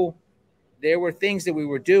because there were things that we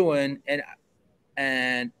were doing,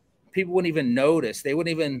 and people wouldn't even notice. They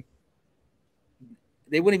wouldn't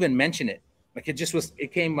even mention it. Like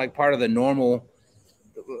it came like part of the normal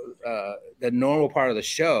part of the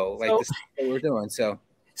show, like the stuff that we were doing. So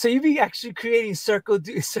you'd be actually creating Cirque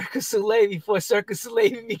du Soleil before Cirque du Soleil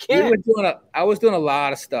even began. I was doing a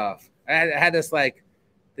lot of stuff. I had this guy.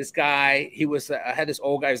 I had this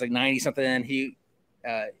old guy who was like 90 something, and he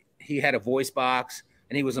had a voice box,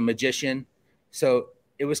 and he was a magician. So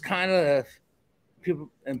it was kind of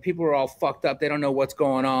people were all fucked up. They don't know what's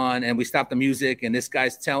going on, and we stopped the music, and this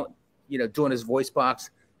guy's doing his voice box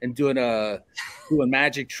and doing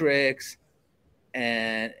magic tricks.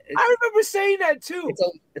 And I remember saying that too.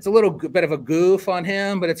 It's a little bit of a goof on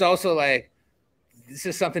him, but it's also like, this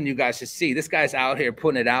is something you guys should see. This guy's out here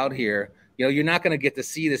putting it out here. You're not going to get to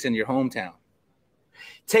see this in your hometown.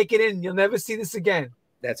 Take it in. You'll never see this again.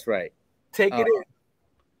 That's right. Take it in.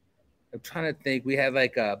 I'm trying to think. We had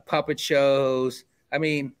like puppet shows. I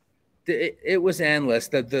mean, it was endless.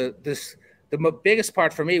 The biggest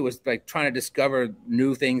part for me was like trying to discover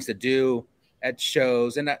new things to do at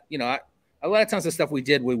shows. And a lot of times the stuff we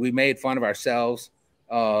did, we made fun of ourselves,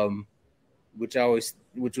 which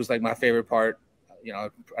was like my favorite part.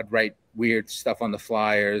 I'd write weird stuff on the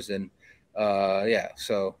flyers, and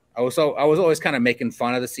so I was always kind of making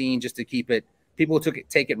fun of the scene just to keep it. People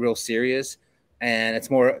take it real serious, and it's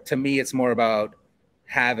more about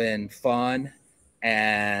having fun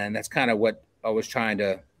and that's kind of what I was trying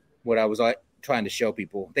to show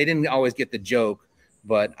people. They didn't always get the joke,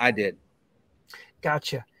 but I did.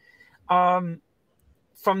 Gotcha. From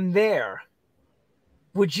there,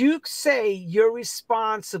 would you say you're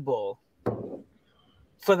responsible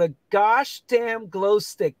for the gosh damn glow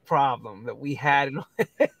stick problem that we had?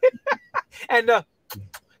 And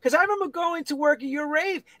because I remember going to work at your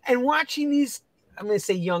rave and watching these, I'm going to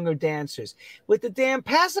say younger dancers with the damn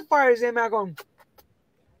pacifiers in my going.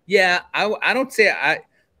 Yeah, I don't say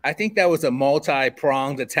I think that was a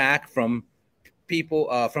multi-pronged attack from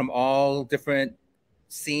people from all different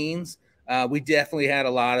scenes. We definitely had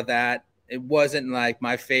a lot of that. It wasn't like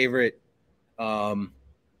my favorite.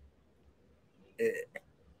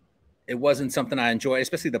 It wasn't something I enjoyed,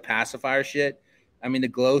 especially the pacifier shit. I mean, the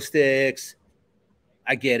glow sticks.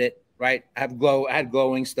 I get it, right? I had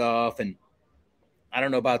glowing stuff, and I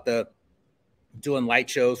don't know about the doing light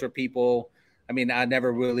shows for people. I mean, I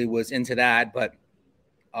never really was into that, but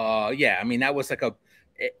yeah, I mean, that was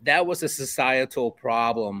a societal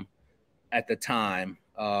problem at the time,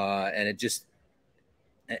 and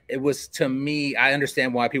it was, to me, I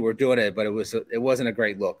understand why people were doing it, but it wasn't a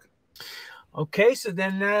great look. Okay, so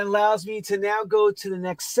then that allows me to now go to the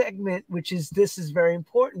next segment, which is, this is very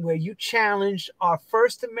important, where you challenged our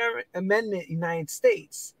First Amendment United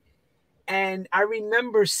States. And I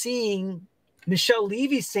remember seeing Michelle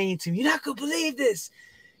Levy saying to me, "You're not going to believe this.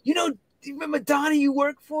 You know, do you remember Donnie you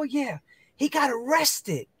worked for? Yeah, he got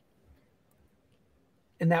arrested."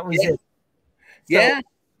 And that was it. Yeah.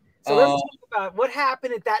 So let's talk about what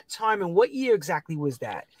happened at that time, and what year exactly was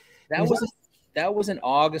that? That was in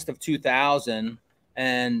August of 2000,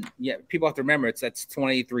 and yeah, people have to remember that's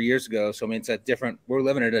 23 years ago. So I mean, we're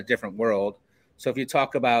living in a different world. So if you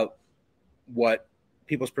talk about what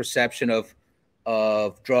people's perception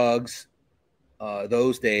of drugs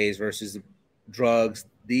those days versus drugs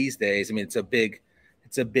these days, I mean, it's a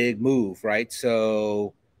big move, right?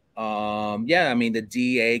 So yeah, I mean, the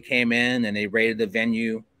DA came in and they raided the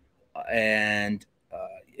venue, and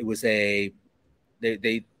it was they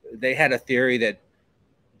had a theory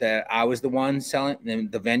that I was the one selling,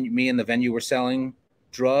 and me and the venue were selling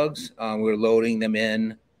drugs. We were loading them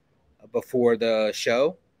in before the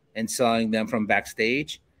show and selling them from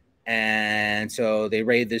backstage. And so they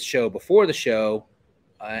raided this show before the show,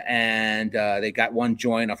 and they got one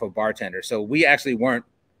joint off a bartender. So we actually weren't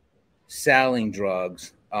selling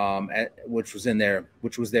drugs, which was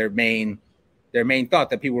their main thought,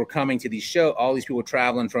 that people were coming to these shows. All these people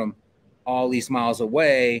traveling from all these miles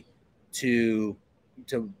away to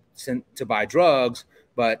buy drugs,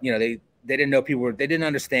 but you know, they didn't know they didn't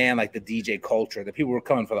understand like the DJ culture, that people were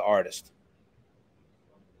coming for the artist.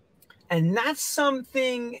 And that's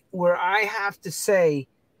something where I have to say,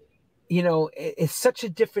 you know, it's such a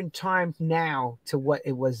different time now to what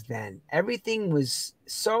it was then. Everything was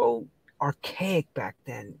so archaic back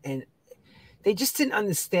then, and they just didn't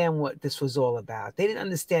understand what this was all about. They didn't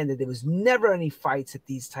understand that there was never any fights at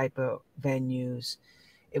these type of venues.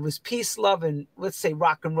 It was peace, love, and let's say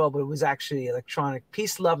rock and roll, but it was actually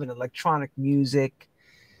peace, love, and electronic music,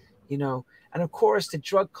 you know. And of course, the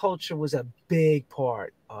drug culture was a big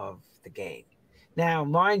part of the game. Now,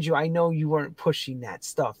 mind you, I know you weren't pushing that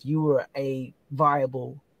stuff. You were a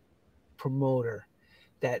viable promoter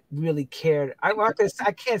that really cared. I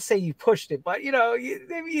can't say you pushed it, but you know,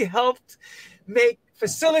 maybe you helped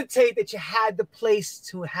facilitate that you had the place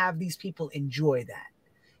to have these people enjoy that,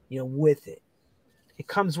 you know, with it. It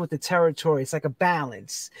comes with the territory. It's like a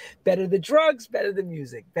balance. Better the drugs, better the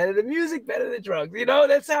music. Better the music, better the drugs. You know,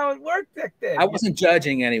 that's how it worked back then. I wasn't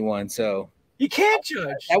judging anyone, so you can't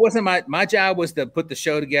judge. That wasn't my job. Was to put the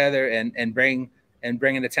show together and bring in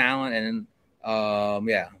the talent, and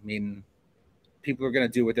yeah, I mean, people are gonna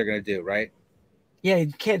do what they're gonna do, right? Yeah,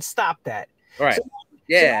 you can't stop that. Right.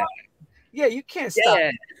 Yeah. Yeah, you can't stop.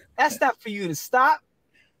 Yeah. That's not for you to stop.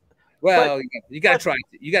 Well, you gotta try.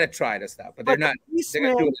 You gotta try to stop, but they're not. They're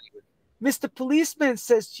gonna do it anyway. Mr. Policeman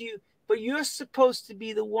says to you, but you're supposed to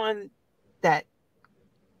be the one that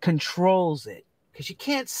controls it, because you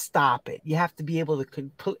can't stop it. You have to be able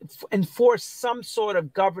to enforce some sort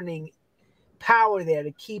of governing power there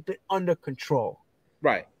to keep it under control.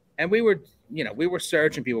 Right. And we were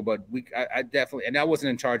searching people, but I definitely, and I wasn't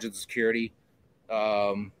in charge of the security,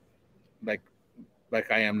 like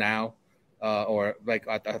I am now, or like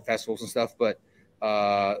at the festivals and stuff. But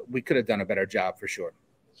we could have done a better job for sure.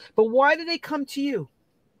 But why did they come to you?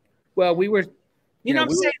 Well, we were, you know what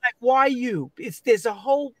I'm saying? Like, why you? There's a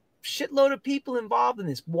whole shitload of people involved in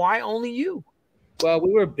this. Why only you? Well,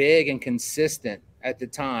 we were big and consistent at the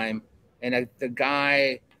time, and the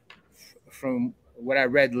guy from what I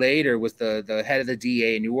read later was the head of the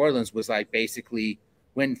DA in New Orleans was like basically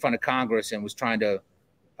went in front of Congress and was trying to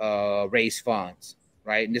raise funds,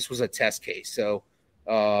 right? And this was a test case. So,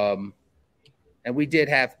 and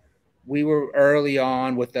we were early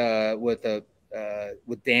on with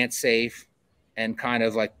Dance Safe and kind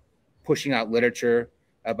of like pushing out literature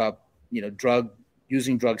about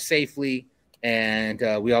using drugs safely, and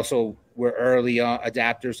we also were early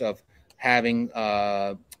adapters of having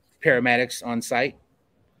paramedics on site.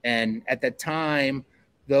 And at that time,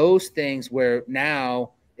 those things where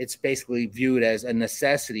now it's basically viewed as a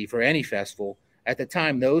necessity for any festival. At the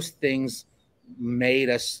time, those things made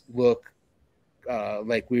us look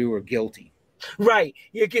like we were guilty. Right.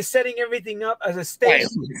 You're setting everything up as a station.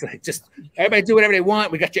 Right. It's like just everybody do whatever they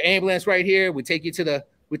want. We got your ambulance right here. We take you to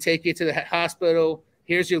the hospital.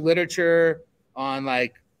 Here's your literature on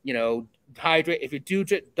hydrate. If you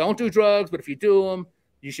don't do drugs, but if you do them,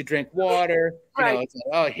 you should drink water. Right. It's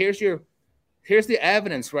like, here's the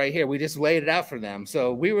evidence right here. We just laid it out for them.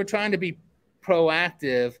 So we were trying to be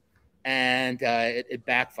proactive, and it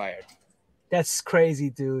backfired. That's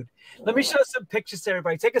crazy, dude. Let me show some pictures to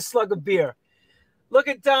everybody. Take a slug of beer. Look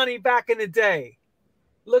at Donnie back in the day.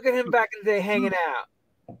 Look at him back in the day hanging out.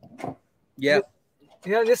 Yeah.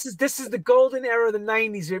 This is the golden era of the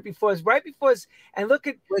 90s, right before his, and look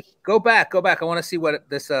at go back. I want to see what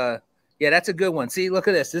this yeah, that's a good one. See, look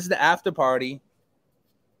at this. This is the after party.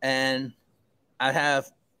 And I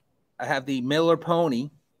have the Miller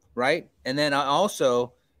Pony, right? And then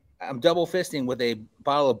I'm double fisting with a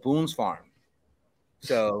bottle of Boone's Farm.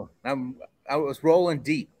 So I was rolling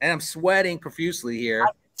deep, and I'm sweating profusely here. I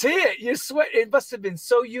see it. You're sweating. It must have been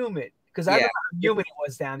so humid because I remember how humid it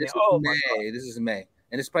was down there. This is May,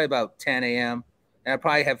 and it's probably about 10 a.m. And I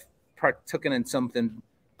probably have partaken in something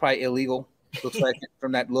probably illegal. Looks like it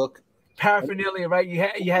from that look. Paraphernalia, right?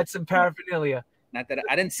 You had some paraphernalia. Not that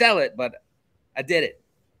I didn't sell it, but I did it.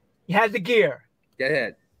 You had the gear. Go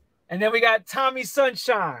ahead. And then we got Tommy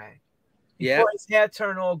Sunshine. Before his hair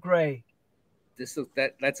turned all gray.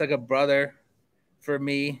 That's like a brother for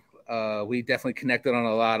me. We definitely connected on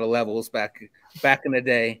a lot of levels back in the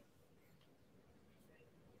day.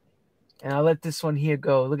 And I'll let this one here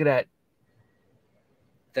go. Look at that.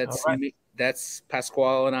 That's me. That's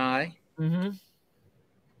Pasquale and I. Mm-hmm.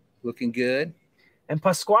 Looking good. And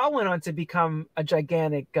Pasquale went on to become a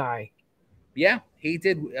gigantic guy. Yeah, he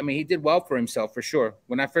did. I mean, he did well for himself for sure.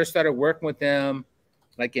 When I first started working with him,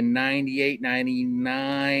 like in 98,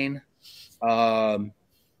 99,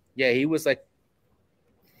 he was like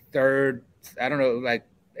third. I don't know, like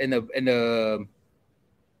on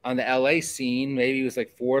the LA scene, maybe he was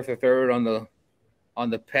like fourth or third on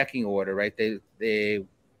the pecking order, right? They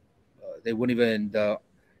wouldn't even the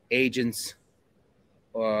agents.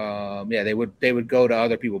 They would go to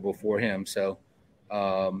other people before him. So,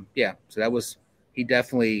 so that was, he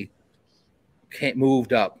definitely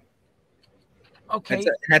moved up. Okay,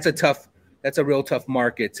 that's a real tough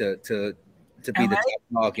market to be the top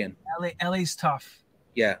dog in. LA's tough.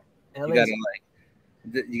 Yeah,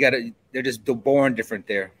 you gotta. They're just born different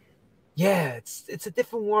there. Yeah, it's a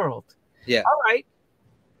different world. Yeah. All right.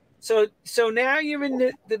 So now you're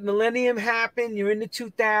in the millennium happened. You're in the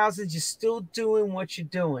 2000s. You're still doing what you're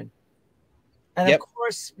doing, and of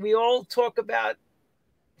course, we all talk about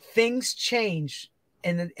things change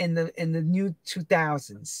in the new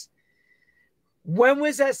 2000s. When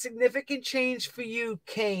was that significant change for you?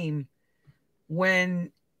 Came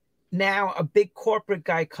when now a big corporate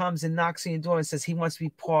guy comes and knocks on your door and says he wants to be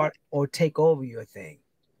part or take over your thing.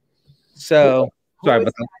 So sorry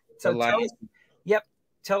about that.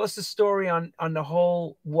 Tell us the story on the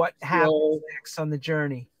whole, what happens next on the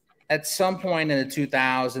journey. At some point in the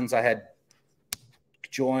 2000s, I had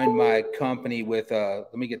joined my company with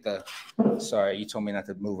let me get the. Sorry, you told me not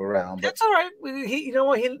to move around. But that's all right.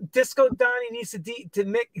 Disco Donnie needs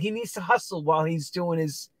he needs to hustle while he's doing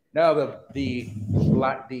his. No, the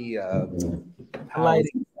lighting.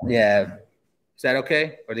 Yeah, is that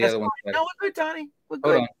okay? Or the other one? No, we're good, Donnie. We're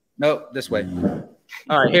good. Hold on. No, this way.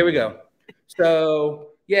 All right, here we go. So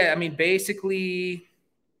yeah, I mean, basically,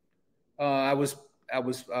 I was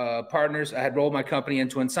partners. I had rolled my company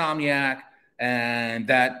into Insomniac, and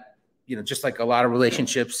that, just like a lot of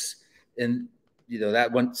relationships, and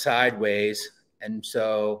that went sideways. And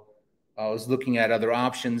so I was looking at other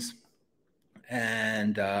options,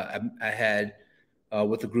 and I had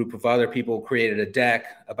with a group of other people created a deck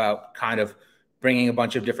about kind of bringing a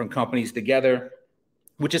bunch of different companies together,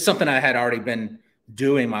 which is something I had already been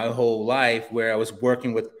doing my whole life, where I was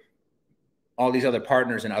working with all these other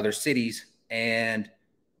partners in other cities. And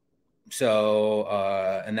so,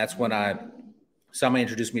 and that's when somebody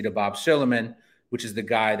introduced me to Bob Sillerman, which is the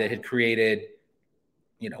guy that had created,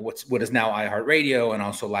 what is now iHeartRadio and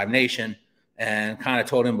also Live Nation, and kind of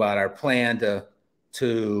told him about our plan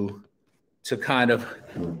to kind of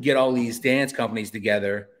get all these dance companies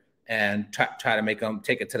together and try to make them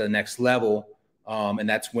take it to the next level. And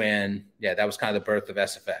that's when, that was kind of the birth of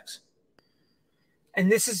SFX.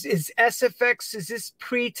 And this is SFX, is this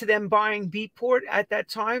pre to them buying Beatport at that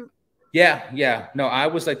time? Yeah. No, I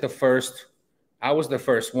was the first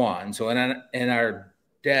one. So in our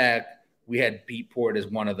deck, we had Beatport as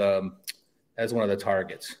one of the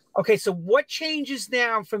targets. Okay, so what changes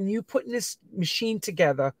now from you putting this machine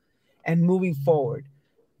together and moving forward?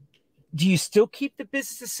 Do you still keep the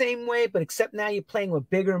business the same way, but except now you're playing with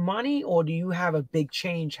bigger money, or do you have a big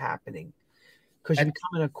change happening because you're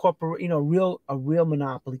becoming a corporate, a real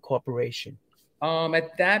monopoly corporation?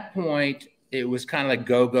 At that point, it was kind of like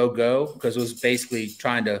go because it was basically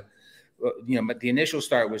trying to, but the initial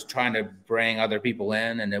start was trying to bring other people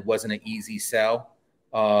in, and it wasn't an easy sell.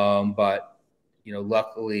 But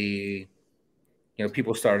luckily,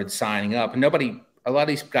 people started signing up, and a lot of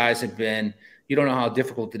these guys have been. You don't know how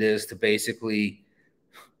difficult it is to basically,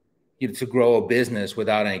 to grow a business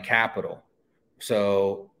without any capital.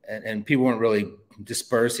 So, and people weren't really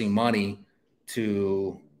dispersing money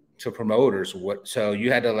to promoters. So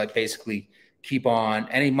you had to basically keep on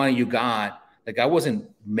any money you got. I wasn't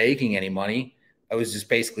making any money. I was just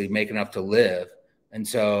basically making enough to live. And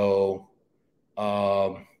so,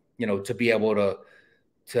 to be able to,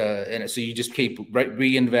 and so you just keep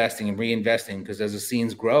reinvesting because as the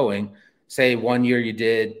scene's growing, say 1 year you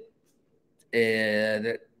did,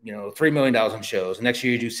 $3 million in shows. Next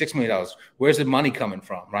year you do $6 million. Where's the money coming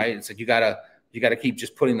from, right? It's you gotta keep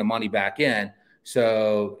just putting the money back in.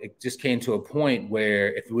 So it just came to a point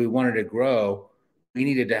where if we wanted to grow, we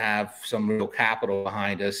needed to have some real capital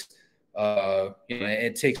behind us.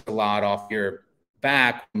 It takes a lot off your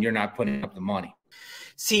back when you're not putting up the money.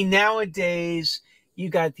 See, nowadays you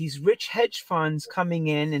got these rich hedge funds coming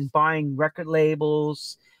in and buying record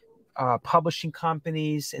labels, publishing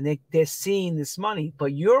companies, and they're seeing this money.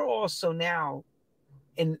 But you're also now,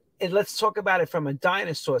 and let's talk about it from a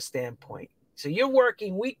dinosaur standpoint. So you're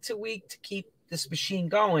working week to week to keep this machine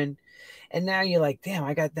going, and now you're like, damn,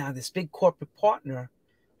 I got now this big corporate partner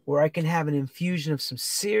where I can have an infusion of some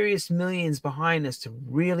serious millions behind us to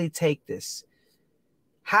really take this.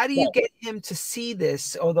 How do you get him to see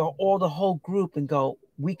this, or the whole group, and go,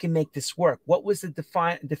 we can make this work? What was the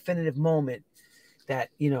definitive moment that,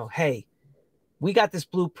 hey, we got this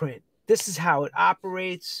blueprint. This is how it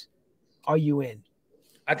operates. Are you in?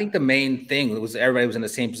 I think the main thing was everybody was in the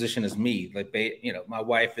same position as me. My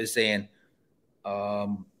wife is saying,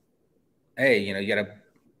 hey, you gotta,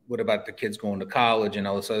 what about the kids going to college and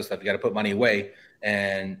all this other stuff? You got to put money away.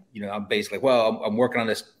 And, I'm basically, I'm working on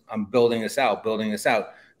this. I'm building this out.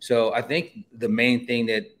 So I think the main thing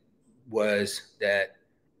that was that,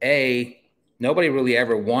 nobody really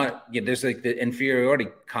ever there's the inferiority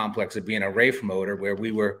complex of being a rave promoter, where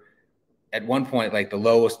we were at one point the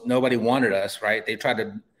lowest. Nobody wanted us, right? They tried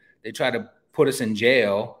to put us in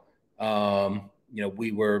jail.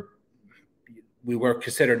 We were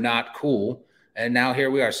considered not cool, and now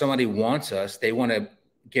here we are. Somebody wants us. They want to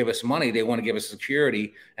give us money. They want to give us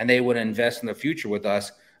security, and they would invest in the future with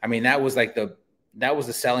us. I mean, that was the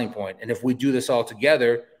selling point. And if we do this all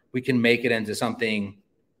together, we can make it into something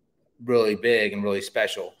really big and really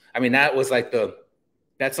special. I mean, that's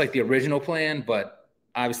the original plan, but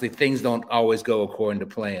obviously things don't always go according to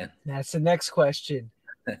plan. That's the next question.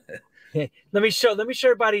 Let me show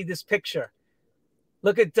everybody this picture.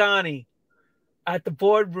 Look at Donnie at the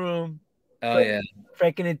boardroom. Oh yeah,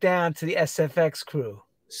 breaking it down to the SFX crew.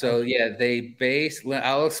 So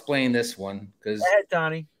I'll explain this one because. Go ahead,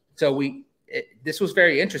 Donnie. So this was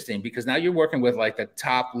very interesting because now you're working with the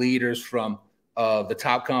top leaders from the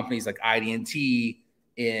top companies like ID&T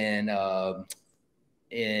in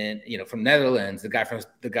from Netherlands, the guys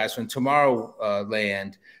from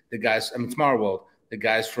Tomorrowland, Tomorrowworld, the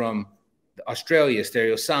guys from Australia,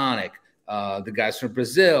 Stereosonic, the guys from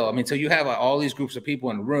Brazil. I mean, so you have all these groups of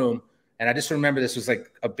people in the room, and I just remember this was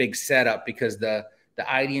a big setup because the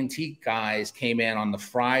ID&T guys came in on the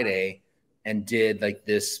Friday and did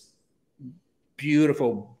this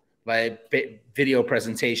beautiful video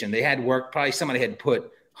presentation. They had work, probably somebody had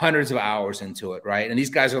put hundreds of hours into it, right? And these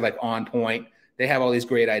guys are on point. They have all these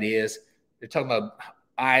great ideas. They're talking about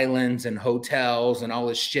islands and hotels and all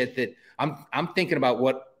this shit that I'm thinking about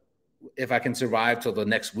what if I can survive till the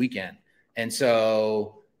next weekend. And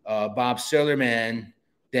so Bob Sillerman,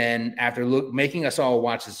 then after making us all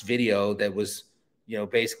watch this video that was,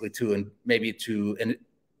 basically to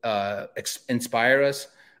inspire us,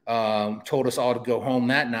 told us all to go home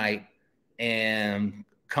that night and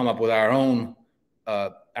come up with our own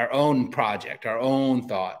project, our own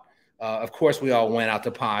thought. Of course, we all went out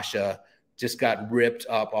to Pasha, just got ripped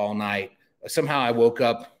up all night. Somehow I woke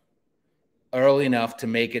up early enough to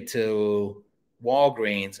make it to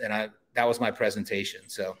Walgreens, and that was my presentation.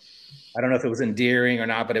 So I don't know if it was endearing or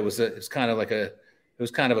not, but it was kind of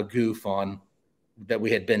a goof on that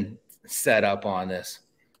we had been set up on this.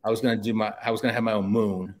 I was going to have my own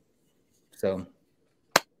moon. So,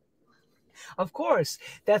 of course,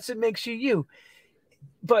 that's what makes you you.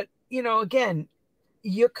 But, again,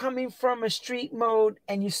 you're coming from a street mode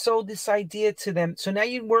and you sold this idea to them. So now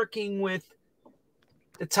you're working with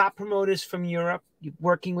the top promoters from Europe. You're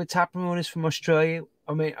working with top promoters from Australia.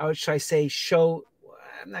 Or should I say I'm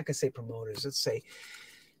not going to say promoters. Let's say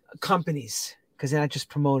companies, because they're not just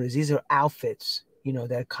promoters. These are outfits,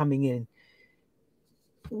 that are coming in.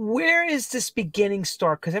 Where is this beginning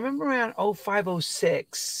start? Because I remember around 05,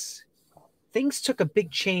 06, things took a big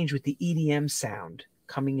change with the EDM sound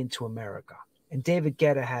coming into America. And David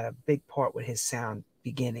Guetta had a big part with his sound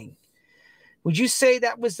beginning. Would you say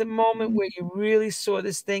that was the moment where you really saw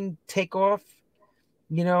this thing take off?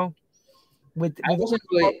 We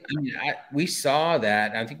saw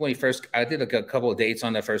that. I think when I did a couple of dates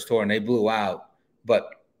on the first tour and they blew out. But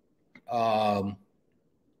I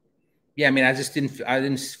just didn't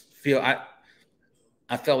feel,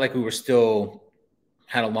 I felt like we were still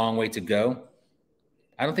had a long way to go.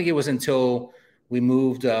 I don't think it was until we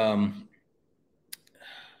moved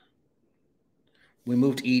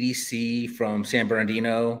EDC from San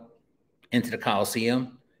Bernardino into the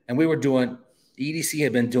Coliseum, and EDC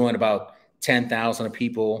had been doing about 10,000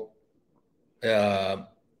 people or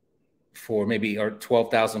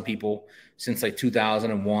 12,000 people since like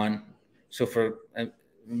 2001. So for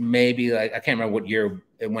maybe I can't remember what year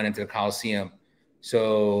it went into the Coliseum.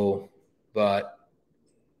 So, but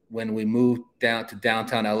when we moved down to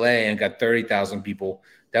downtown LA and got 30,000 people,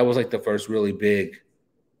 that was like the first really big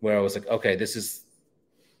where I was like, okay, this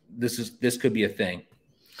could be a thing.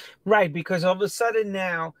 Right. Because all of a sudden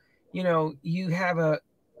now, you have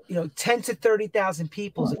 10 to 30,000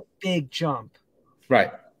 people is a big jump.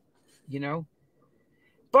 Right.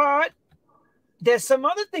 But there's some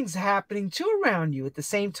other things happening too around you at the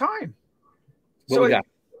same time.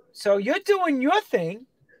 So you're doing your thing.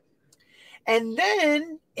 And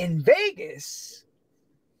then in Vegas,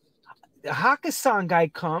 the Hakkasan guy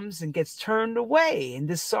comes and gets turned away and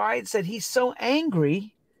decides that he's so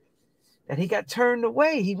angry that he got turned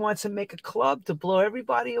away. He wants to make a club to blow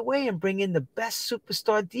everybody away and bring in the best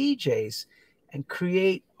superstar DJs and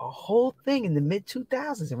create a whole thing in the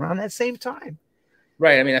mid-2000s around that same time.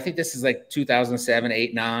 Right. I mean, I think this is like 2007,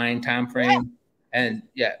 8, 9 time frame. Yeah. And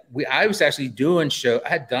I was actually I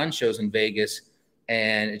had done shows in Vegas,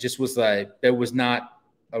 and it just was like, there was not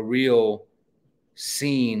a real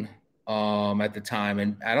scene at the time.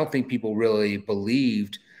 And I don't think people really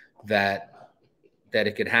believed that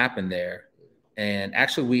it could happen there. And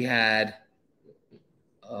actually I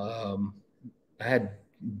had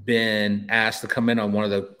been asked to come in on one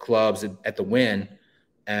of the clubs at the Wynn,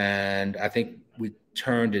 and I think we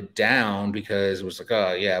turned it down because it was like,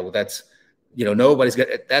 oh yeah, well that's,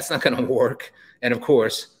 that's not going to work. And of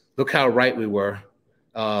course, look how right we were.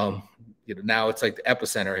 Now it's like the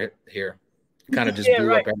epicenter here. Kind of just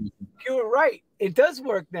blew up everything. You were right. It does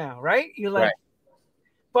work now, right? You're like, right.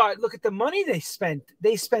 But look at the money they spent.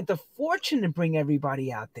 They spent a fortune to bring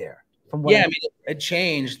everybody out there. It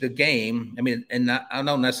changed the game. I mean, and I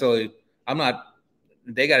don't necessarily,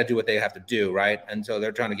 they got to do what they have to do, right? And so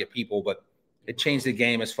they're trying to get people, but it changed the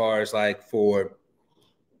game as far as like for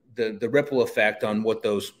the ripple effect on what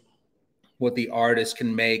the artists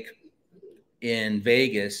can make in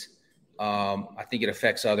Vegas. I think it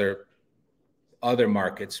affects other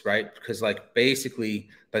markets, right? Because like basically,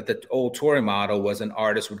 like the old touring model was an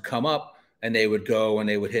artist would come up and they would go and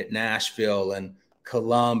they would hit Nashville and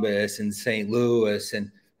Columbus and St. Louis, and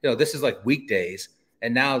this is like weekdays.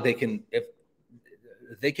 And now if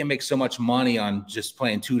they can make so much money on just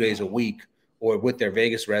playing 2 days a week or with their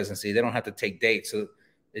Vegas residency, they don't have to take dates. So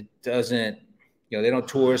it doesn't, they don't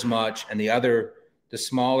tour as much, and the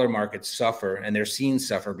smaller markets suffer and their scenes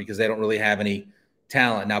suffer because they don't really have any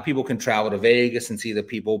talent. Now people can travel to Vegas and see the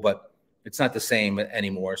people, but it's not the same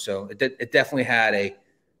anymore. So it definitely had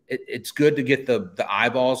it's good to get the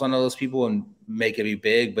eyeballs on those people and make it be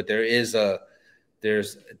big, but there's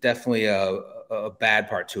definitely a bad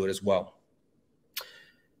part to it as well.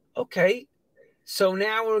 Okay. So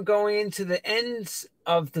now we're going into the ends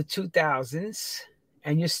of the 2000s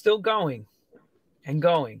and you're still going and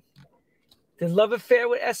going. The love affair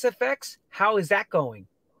with SFX, how is that going?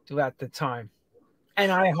 throughout the time,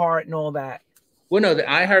 and iHeart and all that. Well, no, the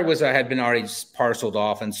iHeart had been already parceled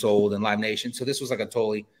off and sold in Live Nation, so this was like a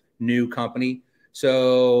totally new company.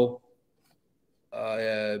 So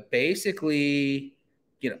basically,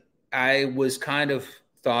 I was kind of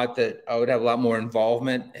thought that I would have a lot more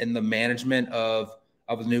involvement in the management of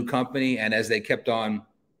the new company, and as they kept on,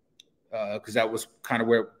 because that was kind of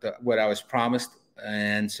what I was promised,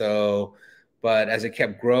 and so, but as it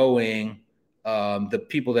kept growing, the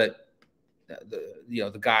people that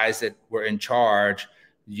the guys that were in charge,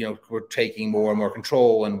 were taking more and more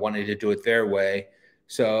control and wanted to do it their way.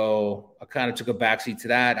 So I kind of took a backseat to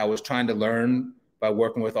that. I was trying to learn by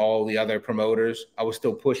working with all the other promoters. I was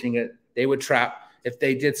still pushing it. They would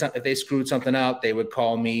if they screwed something up, they would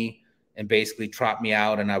call me and basically trot me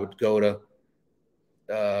out, and I would go to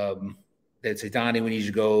they'd say, Donnie, we need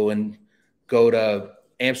you to go to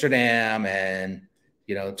Amsterdam and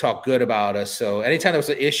talk good about us. So anytime there was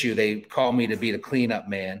an issue, they called me to be the cleanup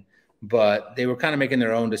man. But they were kind of making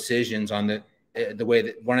their own decisions on the way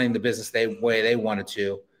that running the business the way they wanted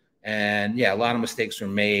to. And yeah, a lot of mistakes were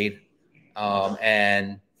made.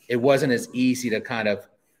 And it wasn't as easy to kind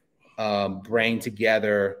of bring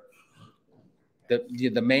together.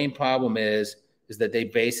 The main problem is that they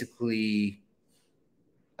basically,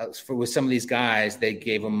 with some of these guys, they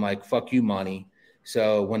gave them like fuck you money.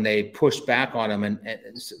 So when they pushed back on them, and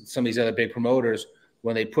some of these other big promoters,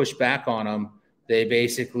 when they pushed back on them, they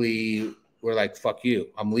basically were like, fuck you,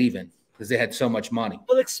 I'm leaving, because they had so much money.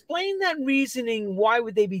 Well, explain that reasoning. Why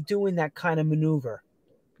would they be doing that kind of maneuver?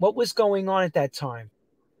 What was going on at that time?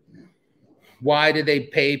 Why did they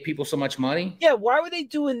pay people so much money? Yeah, why were they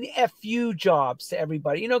doing the FU jobs to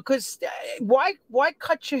everybody? Because why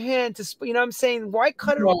cut your hand to, what I'm saying? Why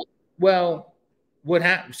cut it off? Well, what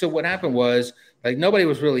happened was, like, nobody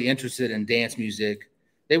was really interested in dance music.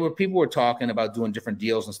 People were talking about doing different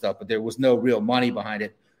deals and stuff, but there was no real money behind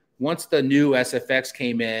it. Once the new SFX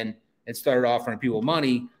came in and started offering people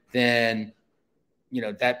money, then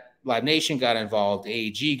that Live Nation got involved,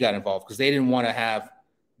 AEG got involved, because they didn't want to have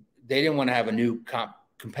a new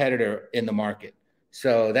competitor in the market.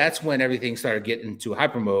 So that's when everything started getting into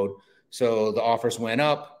hyper mode. So the offers went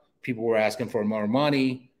up. People were asking for more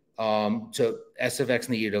money. So SFX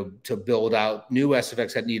needed to build out, new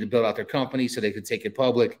SFX had needed to build out their company so they could take it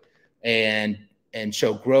public and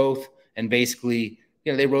show growth. And basically,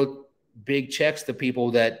 they wrote big checks to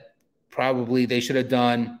people that probably they should have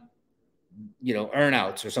done,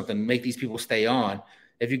 earnouts or something, make these people stay on.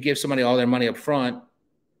 If you give somebody all their money up front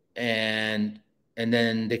and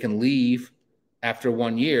then they can leave after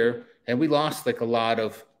 1 year, and we lost like a lot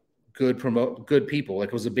of good people. Like,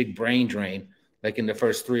 it was a big brain drain. Like, in the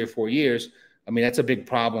first 3 or 4 years, I mean, that's a big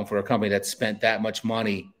problem for a company that spent that much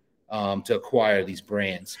money to acquire these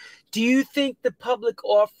brands. Do you think the public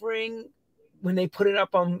offering, when they put it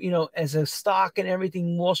up on, as a stock and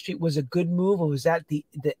everything, Wall Street, was a good move, or was that the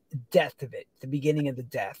death of it, the beginning of the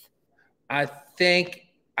death? I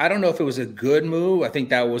don't know if it was a good move. I think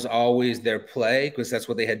that was always their play, because that's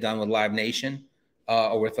what they had done with Live Nation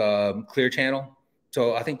or with Clear Channel.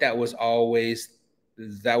 So I think that was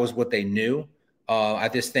what they knew. I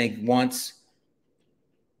just think once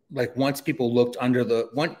people looked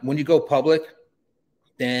when you go public,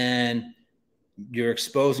 then you're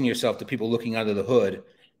exposing yourself to people looking under the hood.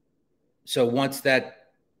 So once that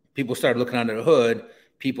people started looking under the hood,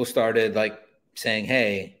 people started like saying,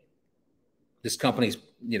 hey, this company's,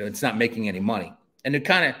 it's not making any money. And it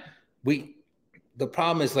kind of, the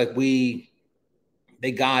problem is like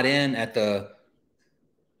they got in at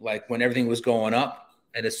when everything was going up.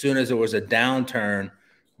 And as soon as there was a downturn,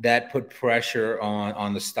 that put pressure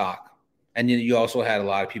on the stock. And you also had a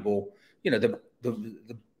lot of people, the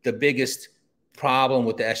biggest problem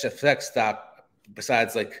with the SFX stock,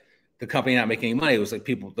 besides like the company not making any money, was like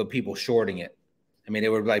the people shorting it. I mean, they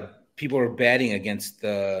were like, people were betting against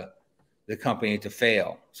the company to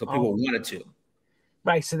fail. So people wanted to.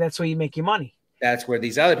 Right. So that's where you make your money. That's where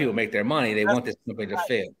these other people make their money. They want this company to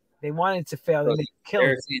fail. They want it to fail. So they kill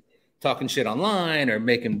it. Talking shit online or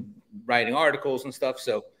writing articles and stuff.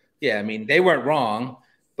 So yeah, I mean, they weren't wrong,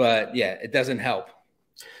 but yeah, it doesn't help.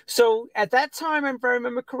 So at that time, if I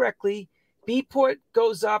remember correctly, Beatport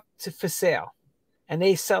goes up for sale, and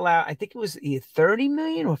they sell out. I think it was either 30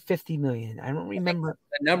 million or 50 million. I don't remember.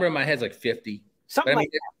 The number in my head is like 50. Something like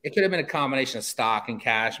that. It could have been a combination of stock and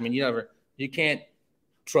cash. I mean, you can't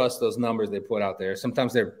trust those numbers they put out there.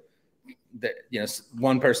 Sometimes they're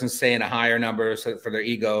one person's saying a higher number for their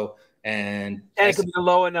ego, and it could be a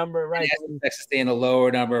lower number, right? Next staying a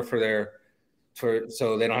lower number so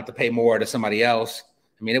they don't have to pay more to somebody else.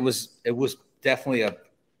 I mean, it was definitely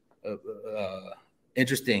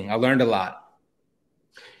interesting. I learned a lot.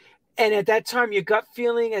 And at that time, your gut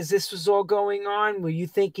feeling as this was all going on, were you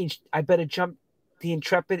thinking, "I better jump the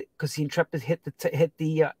Intrepid because the Intrepid hit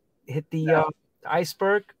the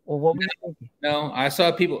iceberg," or what were you thinking? No, I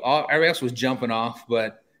saw people. Everybody else was jumping off,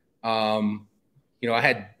 but I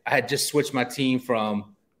had just switched my team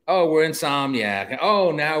from we're Insomniac,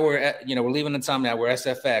 now we're leaving Insomniac, we're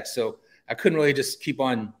SFX. So I couldn't really just keep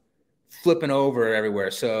on flipping over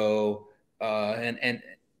everywhere. So and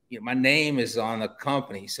my name is on the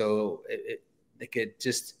company, so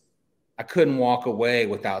I couldn't walk away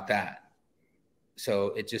without that. So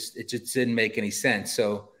it just didn't make any sense.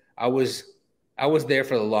 So I was there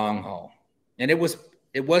for the long haul, and it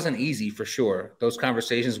wasn't easy for sure. Those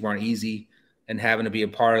conversations weren't easy, and having to be a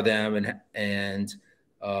part of them,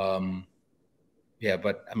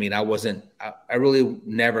 but I mean, I really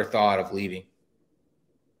never thought of leaving.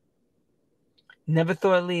 Never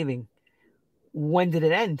thought of leaving. When did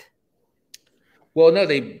it end? Well, no,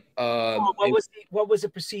 they. What was the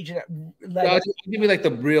procedure that led? I'll give me like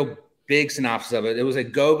the real big synopsis of it. It was a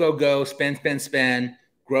go, spend,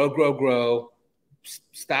 grow.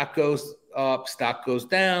 Stock goes up, stock goes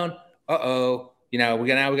down. We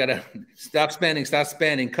gotta stop spending,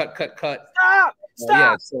 cut.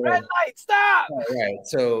 Stop, red light, stop. Right.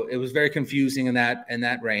 So it was very confusing in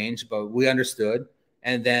that range, but we understood.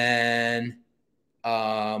 And then,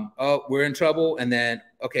 we're in trouble. And then,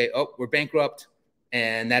 we're bankrupt.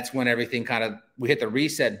 And that's when everything we hit the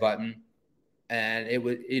reset button. And it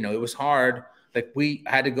was hard. Like we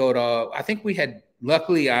had to go to, I think we had,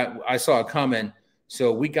 luckily I saw it coming.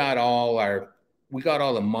 So we got all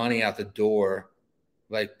the money out the door.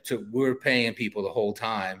 We were paying people the whole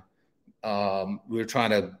time. We were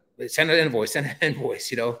trying to send an invoice,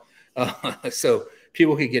 so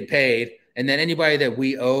people could get paid. And then anybody that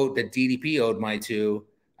that DDP owed money to,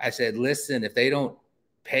 I said, listen, if they don't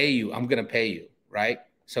pay you, I'm going to pay you. Right.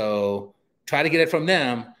 So try to get it from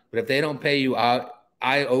them. But if they don't pay you, I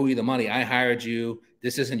owe you the money. I hired you.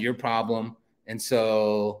 This isn't your problem. And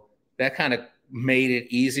so that kind of made it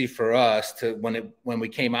easy for us to, when we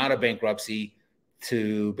came out of bankruptcy,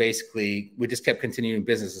 to basically, we just kept continuing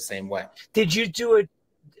business the same way. Did you do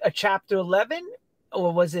a Chapter 11,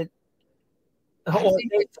 or was it?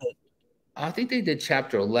 I think they did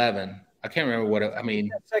Chapter 11. I can't remember what I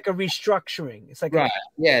mean. It's like a restructuring. It's like right.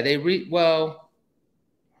 Yeah,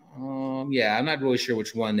 I'm not really sure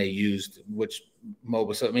which one they used, which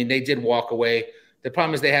mobile. So I mean, they did walk away. The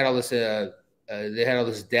problem is they had all this debt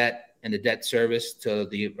and the debt service to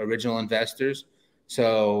the original investors.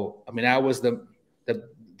 So I mean, that was the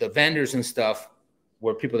vendors and stuff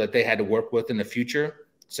were people that they had to work with in the future.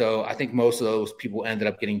 So I think most of those people ended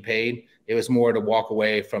up getting paid. It was more to walk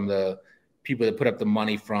away from the people that put up the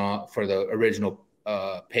money for the original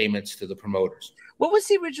payments to the promoters. What was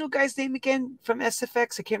the original guy's name again from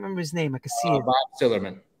SFX? I can't remember his name. I can see it. Bob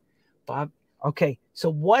Sillerman. Bob. Okay. So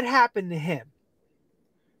what happened to him?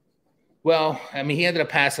 Well, I mean, he ended up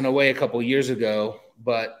passing away a couple of years ago,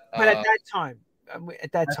 but at that time,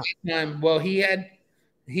 well,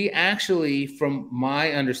 he actually, from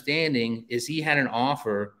my understanding, he had an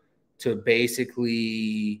offer to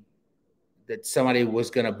basically that somebody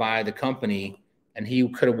was going to buy the company, and he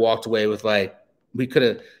could have walked away with the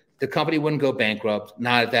company wouldn't go bankrupt,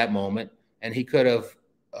 not at that moment. And he could have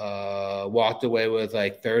walked away with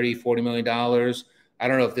like $30-40 million. I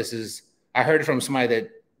don't know if this is, I heard it from somebody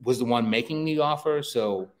that was the one making the offer.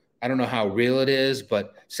 So I don't know how real it is,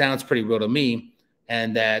 but sounds pretty real to me.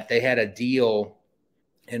 And that they had a deal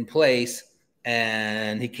in place,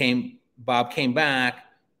 and Bob came back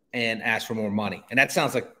and asked for more money. And that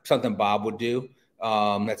sounds like something Bob would do.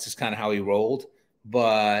 That's just kind of how he rolled.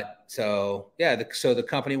 But so the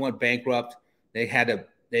company went bankrupt.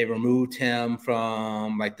 They removed him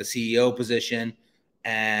from like the CEO position,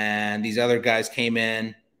 and these other guys came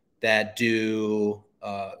in that do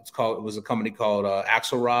it was a company called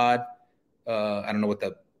Axelrod. I don't know what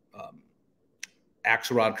the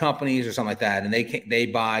Axelrod companies or something like that, and they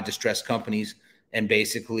buy distressed companies and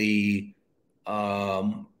basically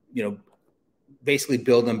basically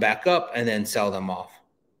build them back up and then sell them off.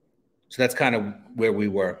 So that's kind of where we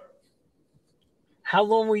were. How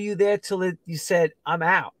long were you there till you said, I'm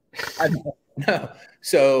out? No.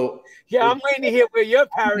 So yeah, I'm waiting to hear where your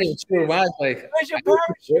parachute is. Where's your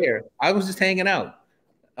parachute? I was just hanging out.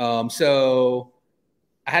 So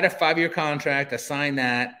I had a 5-year contract. I signed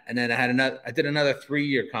that, and then I did another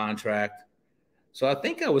 3-year contract. So I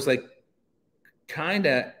think I was like kind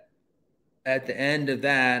of at the end of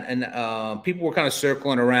that, and people were kind of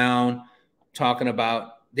circling around, talking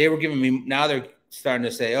about. They were giving me. Now they're starting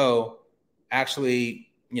to say, "Oh,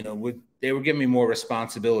 actually, they were giving me more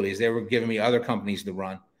responsibilities. They were giving me other companies to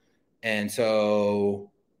run. And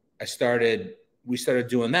so we started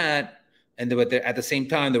doing that. And but at the same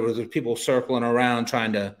time, there was people circling around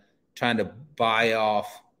trying to buy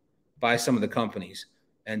some of the companies.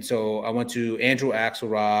 And so I went to Andrew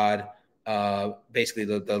Axelrod, basically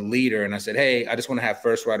the leader, and I said, hey, I just want to have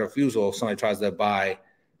first right of refusal if somebody tries to buy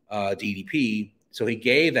DDP. So he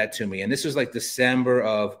gave that to me. And this was like December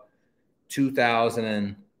of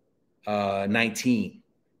 2019.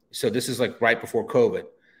 So this is like right before COVID.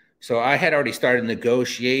 So I had already started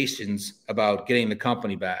negotiations about getting the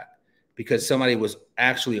company back because somebody was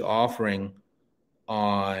actually offering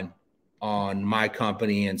on my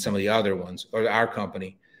company and some of the other ones, or our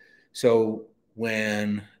company. So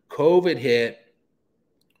when COVID hit,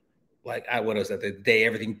 like what was that, the day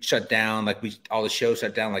everything shut down, like all the shows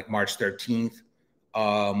shut down, like March 13th.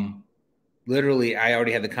 Literally, I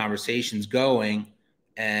already had the conversations going,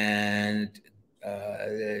 and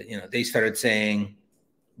they started saying,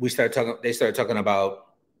 they started talking about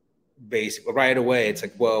basically right away. It's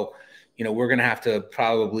like, well, we're going to have to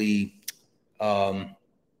probably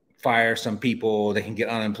fire some people. They can get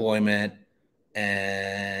unemployment.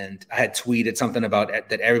 And I had tweeted something about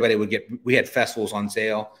that everybody would get. We had festivals on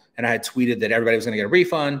sale, and I had tweeted that everybody was going to get a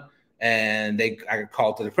refund. And I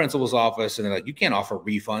called to the principal's office, and they're like, "You can't offer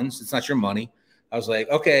refunds. It's not your money." I was like,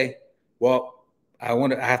 "Okay, well, I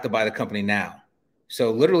have to buy the company now."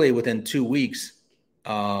 So literally within 2 weeks,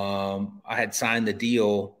 I had signed the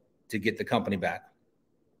deal to get the company back.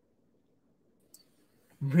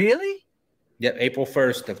 Really? Yep, April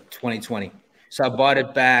 1st of 2020. So I bought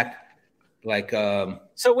it back.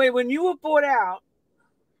 So wait, when you were bought out,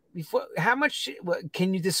 before, how much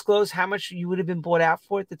can you disclose how much you would have been bought out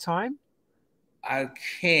for at the time? I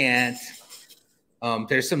can't.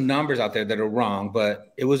 There's some numbers out there that are wrong,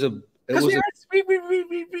 but it was look. Let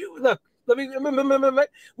me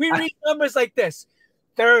we read numbers like this: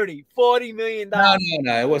 30, 40 million dollars.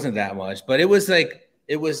 No, it wasn't that much, but it was. No, I'm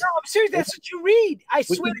serious. That's what you read. I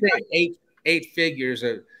swear to God. Eight figures,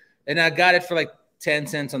 and I got it for like 10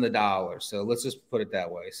 cents on the dollar. So let's just put it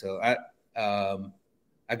that way. So I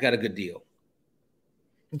got a good deal.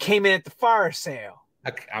 You came in at the fire sale.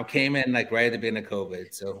 I came in like right at the beginning of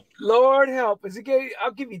COVID. So Lord help!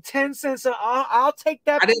 I'll give you 10 cents. I'll take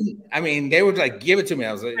that. They would like give it to me.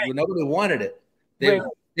 I was like, well, nobody wanted it. They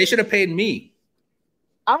should have paid me.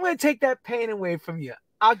 I'm going to take that pain away from you.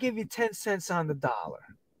 I'll give you 10 cents on the dollar.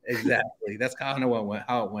 Exactly. That's kind of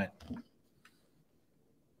how it went.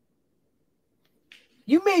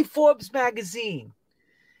 You made Forbes magazine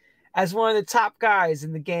as one of the top guys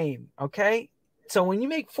in the game. Okay, so when you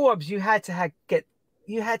make Forbes, you had to have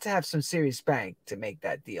some serious bank to make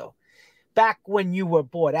that deal. Back when you were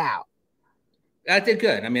bought out, I did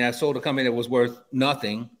good. I mean, I sold a company that was worth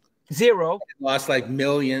nothing, zero. I lost like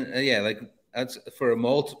million. Yeah, like that's for a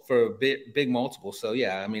big multiple. So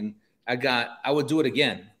yeah, I mean, I would do it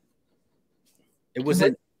again. I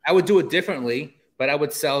would do it differently, but I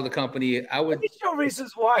would sell the company. Let me show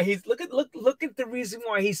reasons why he's look at the reason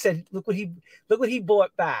why he said look what he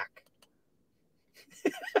bought back.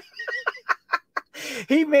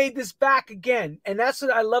 He made this back again, and that's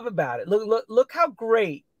what I love about it. Look how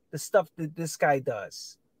great the stuff that this guy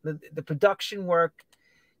does. The production work,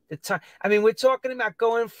 the time. I mean, we're talking about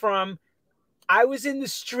going from I was in the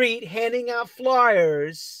street handing out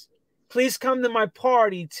flyers, please come to my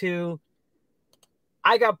party, to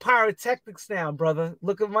I got pyrotechnics now, brother.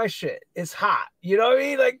 Look at my shit. It's hot. You know what I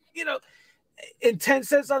mean? Like, in 10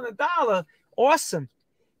 cents on the dollar. Awesome.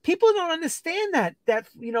 People don't understand that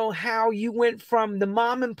how you went from the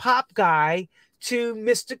mom and pop guy to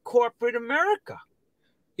Mr. Corporate America.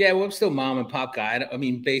 Yeah, well, I'm still mom and pop guy. I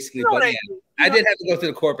mean, basically, but yeah, I did have to go through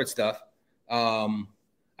the corporate stuff. I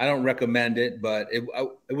don't recommend it, but it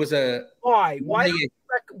was a why? Why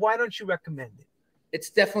don't you recommend it? It's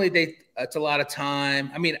definitely it's a lot of time.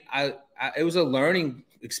 I mean, it was a learning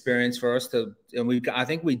experience for us I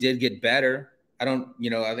think we did get better.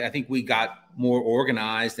 I think we got more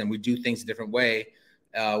organized and we do things a different way.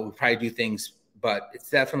 We probably do things, but it's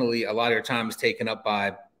definitely a lot of your time is taken up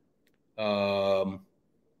by that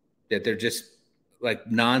they're just like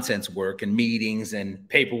nonsense work and meetings and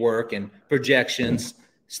paperwork and projections,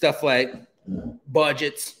 stuff like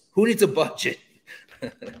budgets. Who needs a budget?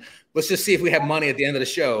 Let's just see if we have money at the end of the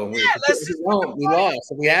show. Yeah, we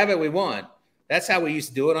lost. If we have it, we won. That's how we used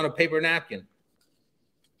to do it, on a paper napkin.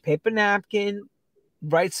 Paper napkin,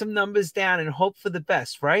 write some numbers down and hope for the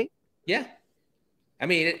best, right? Yeah. I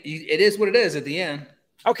mean, it is what it is at the end.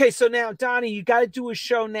 Okay, so now, Donnie, you got to do a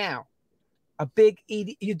show now. a big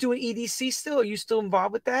you're doing EDC still? Are you still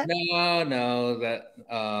involved with that? No, So that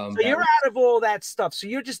you're was out of all that stuff. So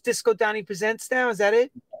you're just Disco Donnie Presents now. Is that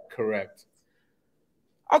it? correct.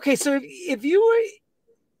 Okay. So if you were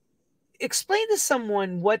explain to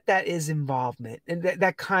someone what that is involvement and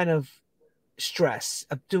that kind of stress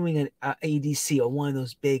of doing an ADC or one of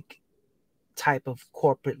those big type of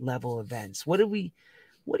corporate level events, what are you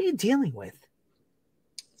dealing with?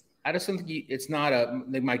 I just think it's not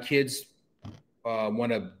like my kids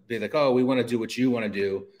want to be like, oh, we want to do what you want to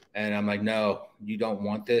do. And I'm like, no, you don't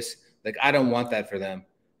want this. Like, I don't want that for them.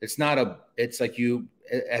 It's like you,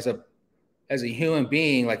 as a human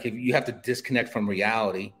being, like if you have to disconnect from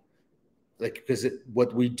reality, like, because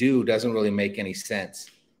what we do doesn't really make any sense.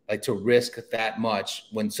 Like to risk that much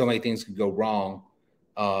when so many things could go wrong.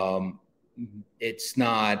 Um, it's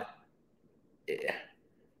not,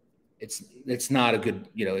 it's not a good,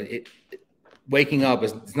 waking up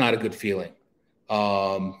is it's not a good feeling.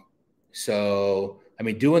 So, I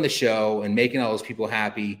mean, doing the show and making all those people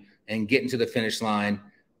happy and getting to the finish line,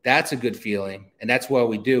 that's a good feeling. And that's why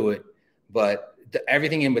we do it. But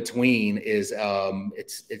everything in between is,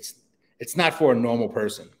 it's not for a normal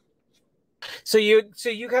person. So you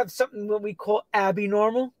have something what we call Abby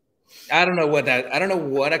normal. I don't know what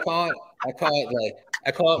I call it. I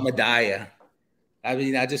call it Medaya. I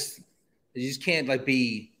mean, you just can't like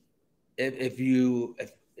be, if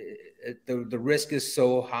the risk is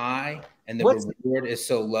so high and the reward is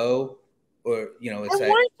so low, or it's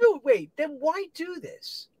then like, then why do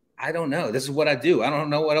this? I don't know. This is what I do. I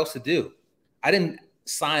don't know what else to do. I didn't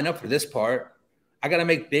sign up for this part. I got to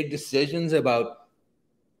make big decisions about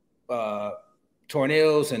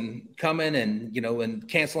tornadoes and coming and and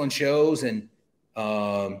canceling shows, and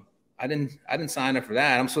I didn't sign up for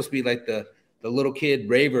that. I'm supposed to be like the little kid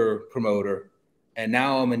raver promoter, and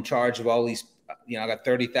now I'm in charge of all these. I got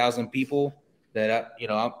 30,000 people that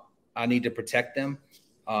I need to protect them.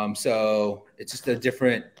 So it's just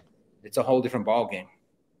it's a whole different ball game.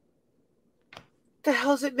 The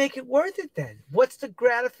hell does it make it worth it then? What's the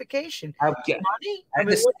gratification? Money? I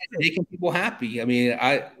mean, making people happy. I mean,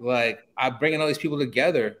 I'm bringing all these people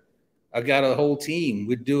together. I got a whole team.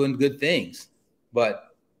 We're doing good things,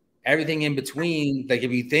 but everything in between, like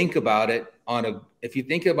if you think about it on a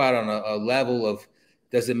level of,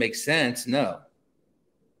 does it make sense? No.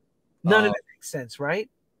 None of it makes sense, right?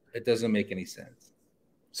 It doesn't make any sense.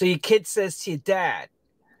 So your kid says to your dad,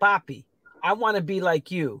 Papi, I want to be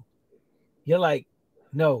like you. You're like,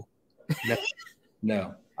 no.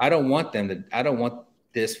 No. I don't want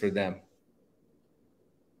this for them.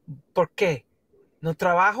 ¿Por qué? ¿No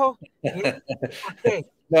trabajo? ¿Por qué?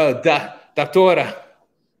 No, doctora.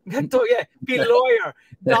 Yeah, be lawyer,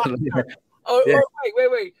 doctor. Or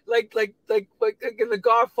wait. Like in The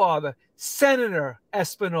Godfather, Senator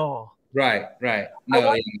Espinal. Right. No, I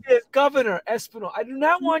want you to be Governor Espinal. I do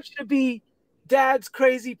not want you to be Dad's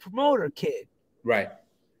crazy promoter kid. Right.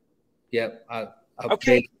 Yep.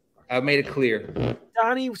 Okay. I've made it clear.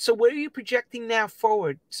 Donnie, so what are you projecting now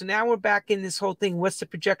forward? So now we're back in this whole thing. What's the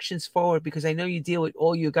projections forward? Because I know you deal with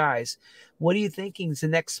all you guys. What are you thinking is the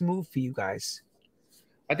next move for you guys?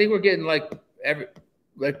 I think we're getting like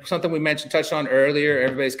something we touched on earlier.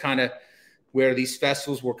 Everybody's kind of where these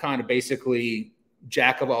festivals were kind of basically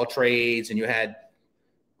jack of all trades, and you had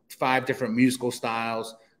 5 different musical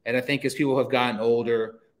styles. And I think as people have gotten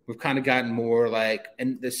older, we've kind of gotten more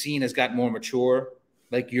and the scene has gotten more mature,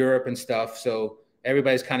 like Europe and stuff. So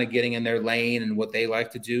everybody's kind of getting in their lane and what they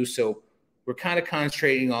like to do. So we're kind of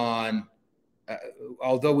concentrating on,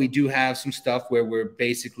 although we do have some stuff where we're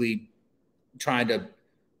basically trying to,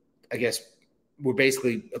 I guess, we're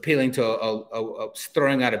basically appealing to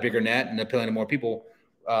throwing out a bigger net and appealing to more people.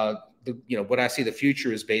 What I see the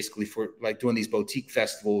future is basically for like doing these boutique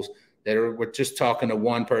festivals we're just talking to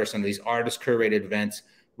one person, these artist curated events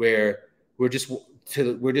where we're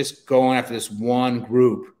just going after this one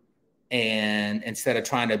group, and instead of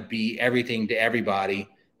trying to be everything to everybody,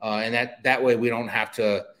 and that way we don't have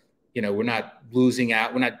to, we're not losing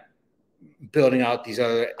out, we're not building out these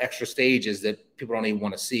other extra stages that people don't even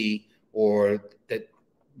want to see, or that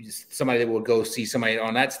somebody that will go see somebody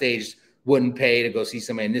on that stage wouldn't pay to go see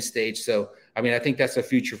somebody in this stage. So, I mean, I think that's the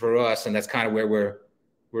future for us, and that's kind of where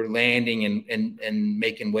we're landing and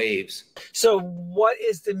making waves. So what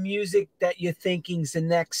is the music that you're thinking is the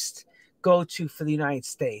next go-to for the United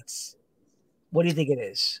States? What do you think it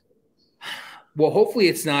is? Well, hopefully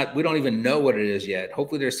it's not, we don't even know what it is yet.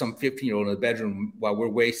 Hopefully there's some 15-year-old in the bedroom while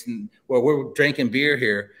we're drinking beer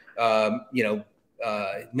here,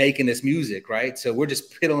 making this music, right? So we're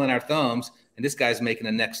just piddling our thumbs, and this guy's making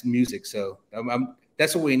the next music. So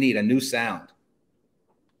that's what we need, a new sound.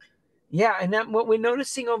 Yeah, and that what we're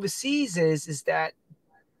noticing overseas is that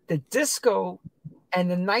the disco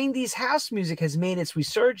and the 90s house music has made its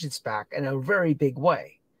resurgence back in a very big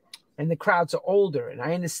way. And the crowds are older, and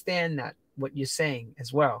I understand that what you're saying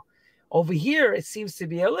as well. Over here, it seems to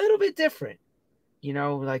be a little bit different.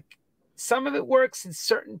 Like some of it works in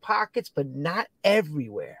certain pockets, but not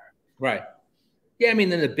everywhere. Right. Yeah, I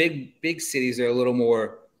mean, in the big cities, they're a little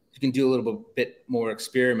more. You can do a little bit more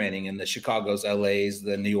experimenting in the Chicago's, LA's,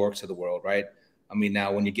 the New Yorks of the world, right? I mean,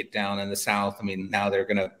 now when you get down in the South, I mean, now they're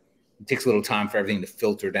gonna. It takes a little time for everything to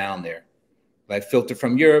filter down there, like filter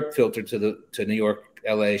from Europe, filter to New York,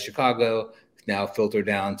 LA, Chicago, now filter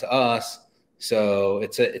down to us. So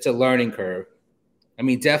it's a learning curve. I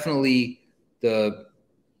mean, definitely the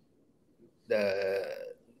the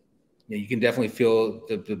you can definitely feel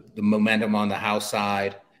the momentum on the house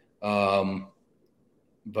side.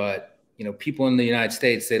 But people in the United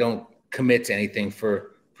States, they don't commit to anything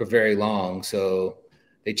for very long, so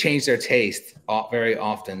they change their taste very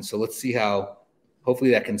often. So let's see how.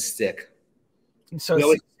 Hopefully that can stick.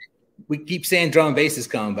 So we keep saying drum and bass is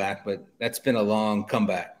coming back, but that's been a long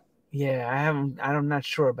comeback. Yeah, I'm not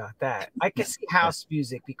sure about that. I can see house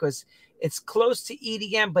music because it's close to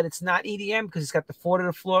EDM, but it's not EDM because it's got the four to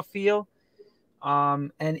the floor feel.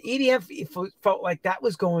 And EDM felt like that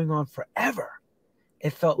was going on forever.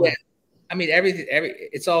 It felt like. I mean,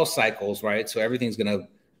 it's all cycles, right? So everything's gonna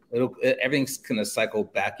cycle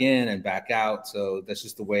back in and back out. So that's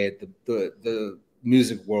just the way the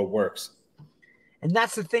music world works. And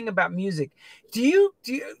that's the thing about music. Do you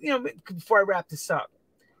before I wrap this up,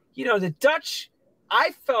 the Dutch,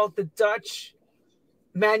 I felt the Dutch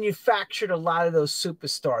manufactured a lot of those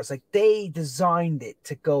superstars. Like they designed it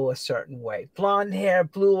to go a certain way. Blonde hair,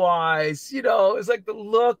 blue eyes, it was like the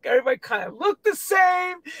look, everybody kind of looked the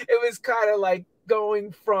same. It was kind of like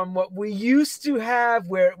going from what we used to have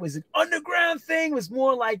where it was an underground thing, it was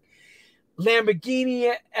more like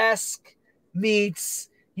Lamborghini-esque meets,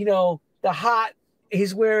 the hot,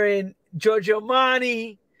 he's wearing Giorgio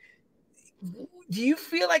Armani. Do you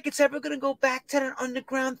feel like it's ever going to go back to that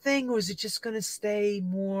underground thing, or is it just going to stay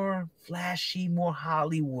more flashy, more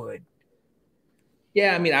Hollywood?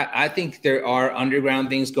 Yeah, I mean, I think there are underground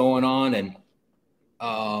things going on and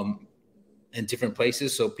in different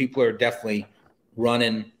places. So people are definitely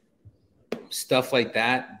running stuff like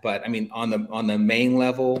that. But I mean, on the main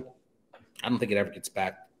level, I don't think it ever gets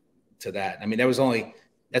back to that. I mean, that's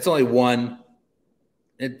only one.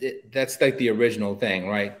 That's like the original thing,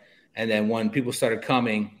 right? And then when people started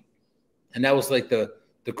coming, and that was like the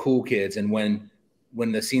cool kids. And when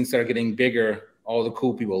the scene started getting bigger, all the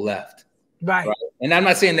cool people left. Right. And I'm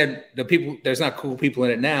not saying that there's not cool people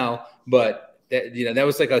in it now, but that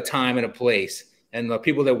was like a time and a place. And the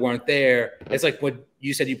people that weren't there, it's like what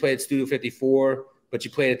you said, you played at Studio 54, but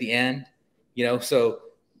you played at the end, so.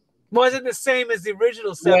 Wasn't the same as the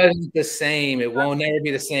original stuff. Wasn't the same. It won't never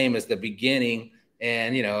be the same as the beginning.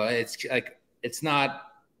 And, it's like, it's not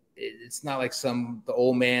like the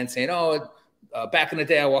old man saying, back in the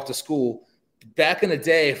day, I walked to school. Back in the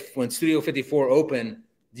day, when Studio 54 opened,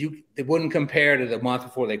 they wouldn't compare to the month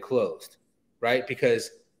before they closed, right?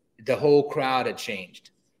 Because the whole crowd had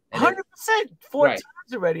changed. 100%. Four times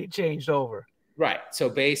already changed over. Right. So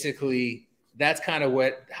basically, that's kind of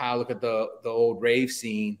how I look at the old rave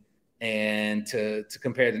scene, and to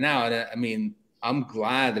compare to now. And I mean, I'm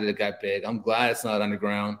glad that it got big. I'm glad it's not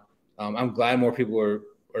underground. I'm glad more people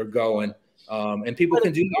are going, and people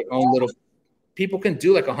can do their own little. People can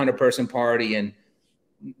do like 100-person party and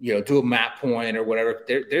do a map point or whatever.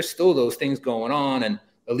 There's still those things going on, and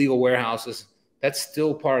illegal warehouses. That's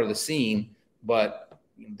still part of the scene, but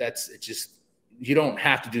it's just you don't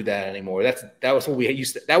have to do that anymore. That was what we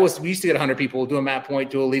used to. We used to get 100 people, do a map point,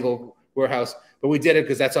 do a legal warehouse, but we did it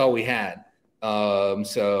because that's all we had.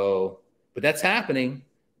 But that's happening.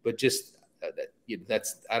 But just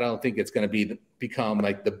I don't think it's going to become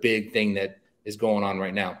like the big thing that is going on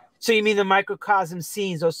right now. So you mean the microcosm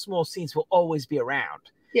scenes, those small scenes, will always be around?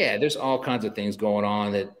 Yeah, there's all kinds of things going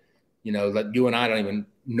on that that you and I don't even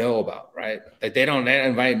know about, right? Like they don't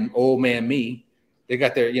invite an old man me. They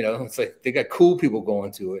got their, it's like they got cool people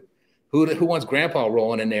going to it. Who wants grandpa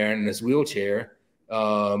rolling in there in his wheelchair?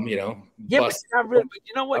 Yeah, but you're not really,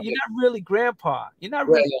 you know what? You're not really grandpa. You're not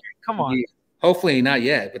really. Come on. Yeah. Hopefully not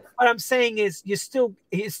yet. But what I'm saying is, he's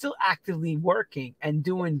still actively working and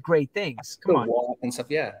doing great things. Come on. Walk and stuff.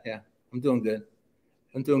 Yeah. I'm doing good.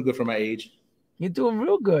 I'm doing good for my age. You're doing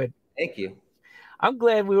real good. Thank you. I'm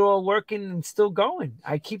glad we were all working and still going.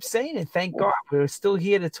 I keep saying it. Thank God we're still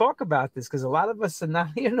here to talk about this, because a lot of us are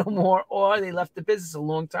not here no more, or they left the business a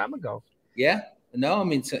long time ago. Yeah. No, I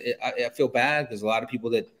mean, I feel bad because a lot of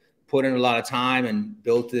people that put in a lot of time and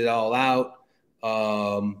built it all out.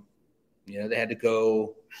 They had to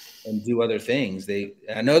go and do other things.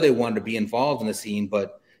 I know they wanted to be involved in the scene,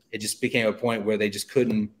 but it just became a point where they just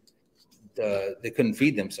couldn't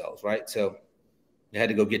feed themselves, right? So they had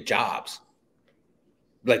to go get jobs,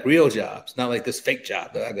 like real jobs, not like this fake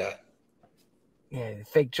job that I got. Yeah, the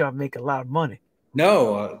fake job make a lot of money.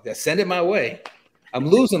 No, send it my way. I'm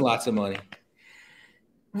losing lots of money.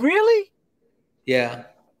 Really? Yeah.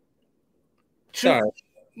 Sorry.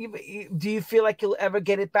 Do you feel like you'll ever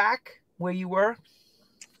get it back where you were?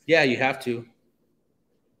 Yeah, you have to.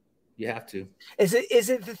 You have to. Is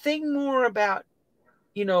it the thing more about,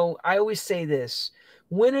 I always say this,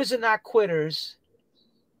 winners are not quitters,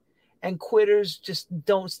 and quitters just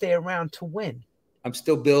don't stay around to win. I'm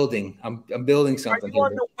still building. I'm building something.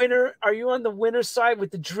 Are you on the winner side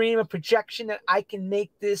with the dream of projection that I can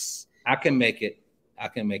make this? I can make it. I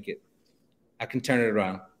can turn it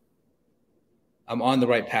around. I'm on the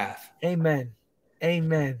right path. Amen.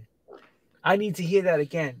 I need to hear that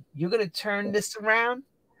again. You're going to turn this around?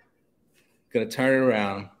 Going to turn it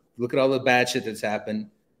around. Look at all the bad shit that's happened,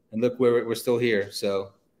 and look where we're still here.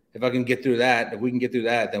 So if we can get through that, then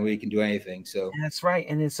we can do anything. So that's right.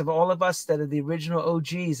 And it's of all of us that are the original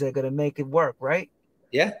OGs that are going to make it work, right?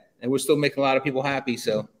 Yeah. And we're still making a lot of people happy.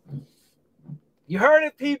 So you heard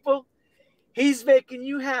it, people. He's making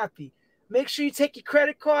you happy. Make sure you take your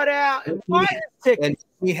credit card out and buy a ticket. And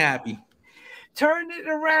be happy. Turn it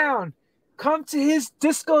around. Come to his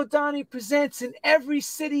Disco Donnie Presents in every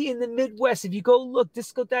city in the Midwest. If you go look,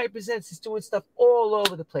 Disco Donnie Presents is doing stuff all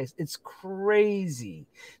over the place. It's crazy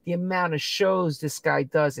the amount of shows this guy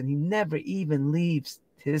does, and he never even leaves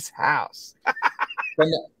his house.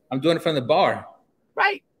 I'm doing it from the bar.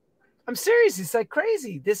 Right. I'm serious. It's like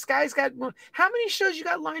crazy. This guy's got, how many shows you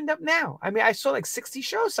got lined up now? I mean, I saw like 60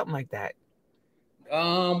 shows, something like that.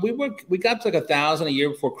 We got to like 1,000 a year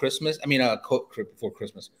before Christmas. I mean,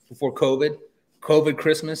 before COVID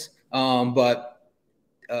Christmas. But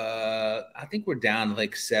I think we're down to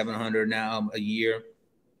like 700 now a year.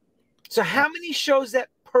 So how many shows that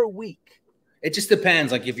per week? It just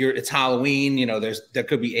depends. Like if it's Halloween, there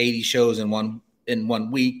could be 80 shows in one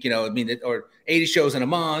week, or 80 shows in a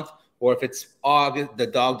month. Or if it's August, the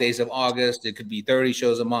dog days of August, it could be 30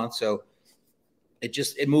 shows a month. So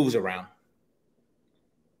it moves around.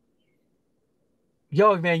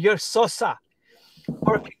 Yo, man, you're Sosa.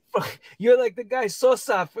 You're like the guy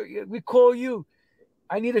Sosa. We call you.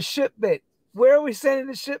 I need a shipment. Where are we sending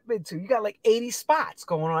the shipment to? You got like 80 spots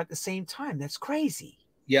going on at the same time. That's crazy.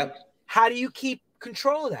 Yep. How do you keep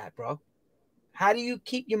control of that, bro? How do you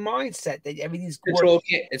keep your mindset that everything's controlled?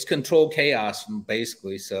 It's controlled chaos,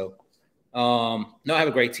 basically. So, no, I have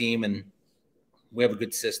a great team, and we have a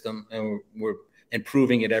good system, and we're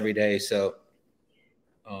improving it every day. So,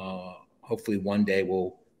 hopefully one day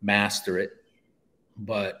we'll master it.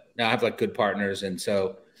 But now I have like good partners, and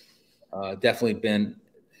so definitely been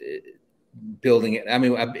building it. I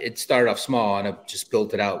mean, it started off small, and I've just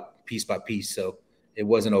built it out piece by piece. So it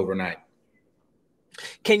wasn't overnight.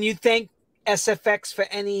 Can you thank SFX for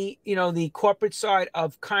any, the corporate side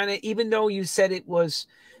of kind of, even though you said it was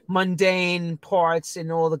mundane parts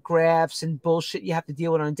and all the graphs and bullshit you have to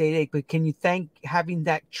deal with on a day-to-day, but can you thank having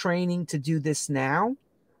that training to do this now?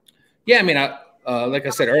 Yeah, I mean, like I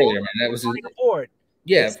said earlier, man, that was board.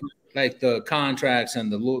 Yeah, like the contracts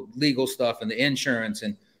and the legal stuff and the insurance,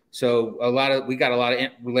 and so we got a lot of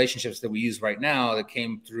relationships that we use right now that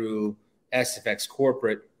came through SFX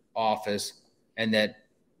corporate office, and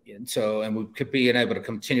we could be able to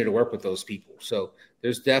continue to work with those people. So there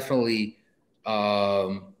was definitely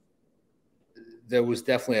a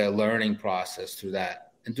learning process through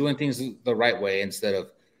that, and doing things the right way instead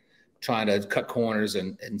of trying to cut corners,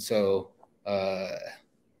 and so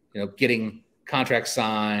getting contracts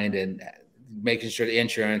signed and making sure the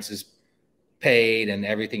insurance is paid and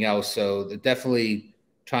everything else. So definitely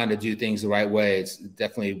trying to do things the right way. It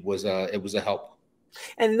definitely was a help.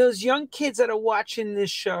 And those young kids that are watching this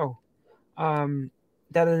show, that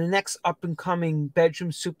are the next up and coming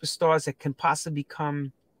bedroom superstars that can possibly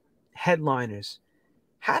become headliners,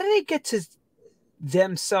 how do they get to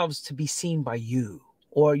themselves to be seen by you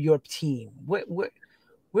or your team?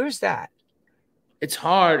 Where's that? It's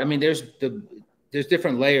hard. I mean, there's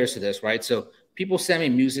different layers to this, right? So people send me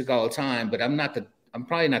music all the time, but I'm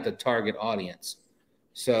probably not the target audience.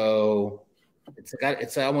 So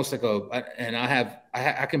it's almost like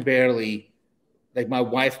I can barely, like, my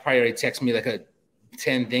wife probably already texts me like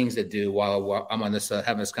 10 things to do while I'm on this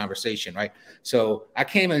having this conversation, right? So I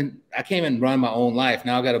came and run my own life.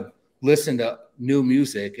 Now I got to listen to new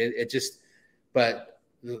music. But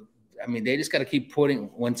I mean, they just got to keep putting,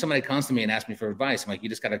 when somebody comes to me and asks me for advice, I'm like, you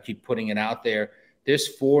just got to keep putting it out there. There's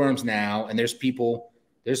forums now, and there's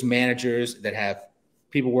managers that have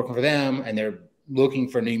people working for them, and they're looking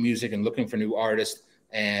for new music and looking for new artists.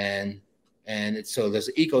 So there's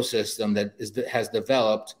an ecosystem that has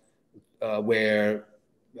developed where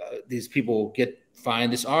these people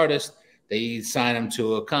find this artist, they sign them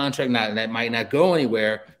to a contract. Now that might not go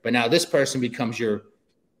anywhere, but now this person becomes your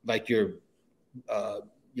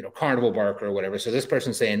carnival barker or whatever. So this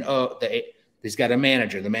person's saying, oh, he's got a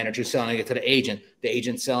manager. The manager's selling it to the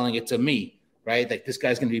agent's selling it to me, right? Like, this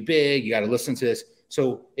guy's going to be big. You got to listen to this.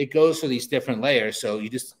 So it goes through these different layers. So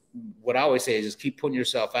what I always say is just keep putting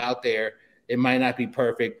yourself out there. It might not be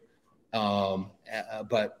perfect,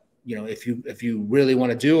 but if you really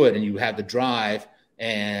want to do it and you have the drive,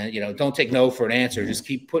 and don't take no for an answer. Just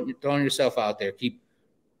keep throwing yourself out there.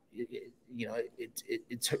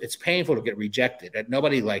 It's painful to get rejected.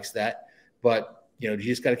 Nobody likes that, but you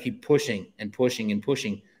just got to keep pushing and pushing and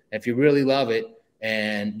pushing. And if you really love it,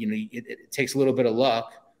 and it takes a little bit of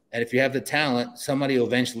luck, and if you have the talent, somebody will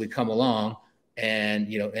eventually come along and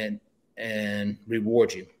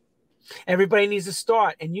reward you. Everybody needs to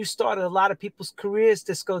start, and you started a lot of people's careers,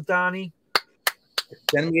 Disco Donnie.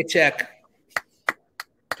 Send me a check.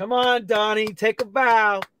 Come on, Donnie, take a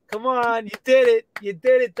bow. Come on, you did it. You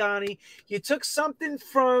did it, Donnie. You took something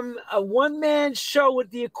from a one-man show with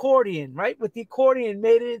the accordion, right? With the accordion,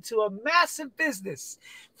 made it into a massive business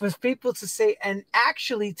for people to say and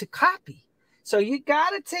actually to copy. So you got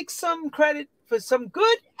to take some credit for some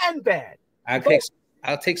good and bad.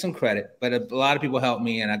 I'll take some credit, but a lot of people helped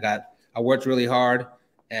me, and I worked really hard,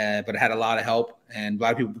 but I had a lot of help, and a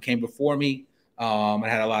lot of people came before me. I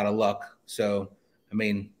had a lot of luck. So, I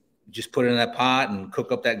mean, just put it in that pot and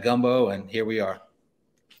cook up that gumbo, and here we are.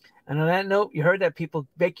 And on that note, you heard that, people.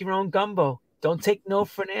 Make your own gumbo. Don't take no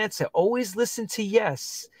for an answer. Always listen to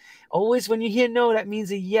yes. Always, when you hear no, that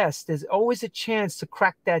means a yes. There's always a chance to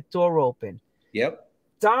crack that door open. Yep.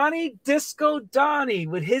 Donnie, Disco Donnie,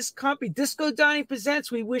 with his company, Disco Donnie Presents.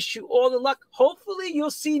 We wish you all the luck. Hopefully,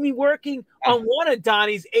 you'll see me working on one of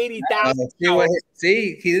Donnie's 80,000.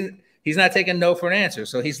 See, he's not taking no for an answer,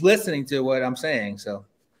 so he's listening to what I'm saying. So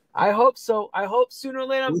I hope so. I hope sooner or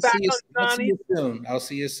later I'm back on Donnie. I'll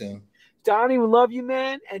see you soon. Donnie, we love you,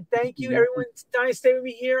 man, and thank you, everyone. Donnie, stay with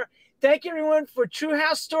me here. Thank you, everyone, for True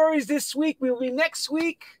House Stories this week. We'll be next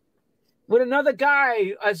week with another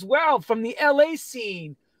guy as well from the LA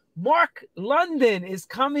scene. Mark London is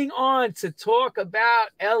coming on to talk about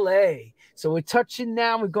LA. So we're touching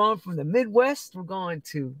now. We're going from the Midwest. We're going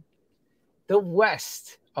to the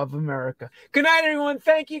West of America. Good night, everyone.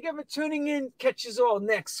 Thank you again for tuning in. Catch us all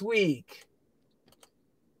next week.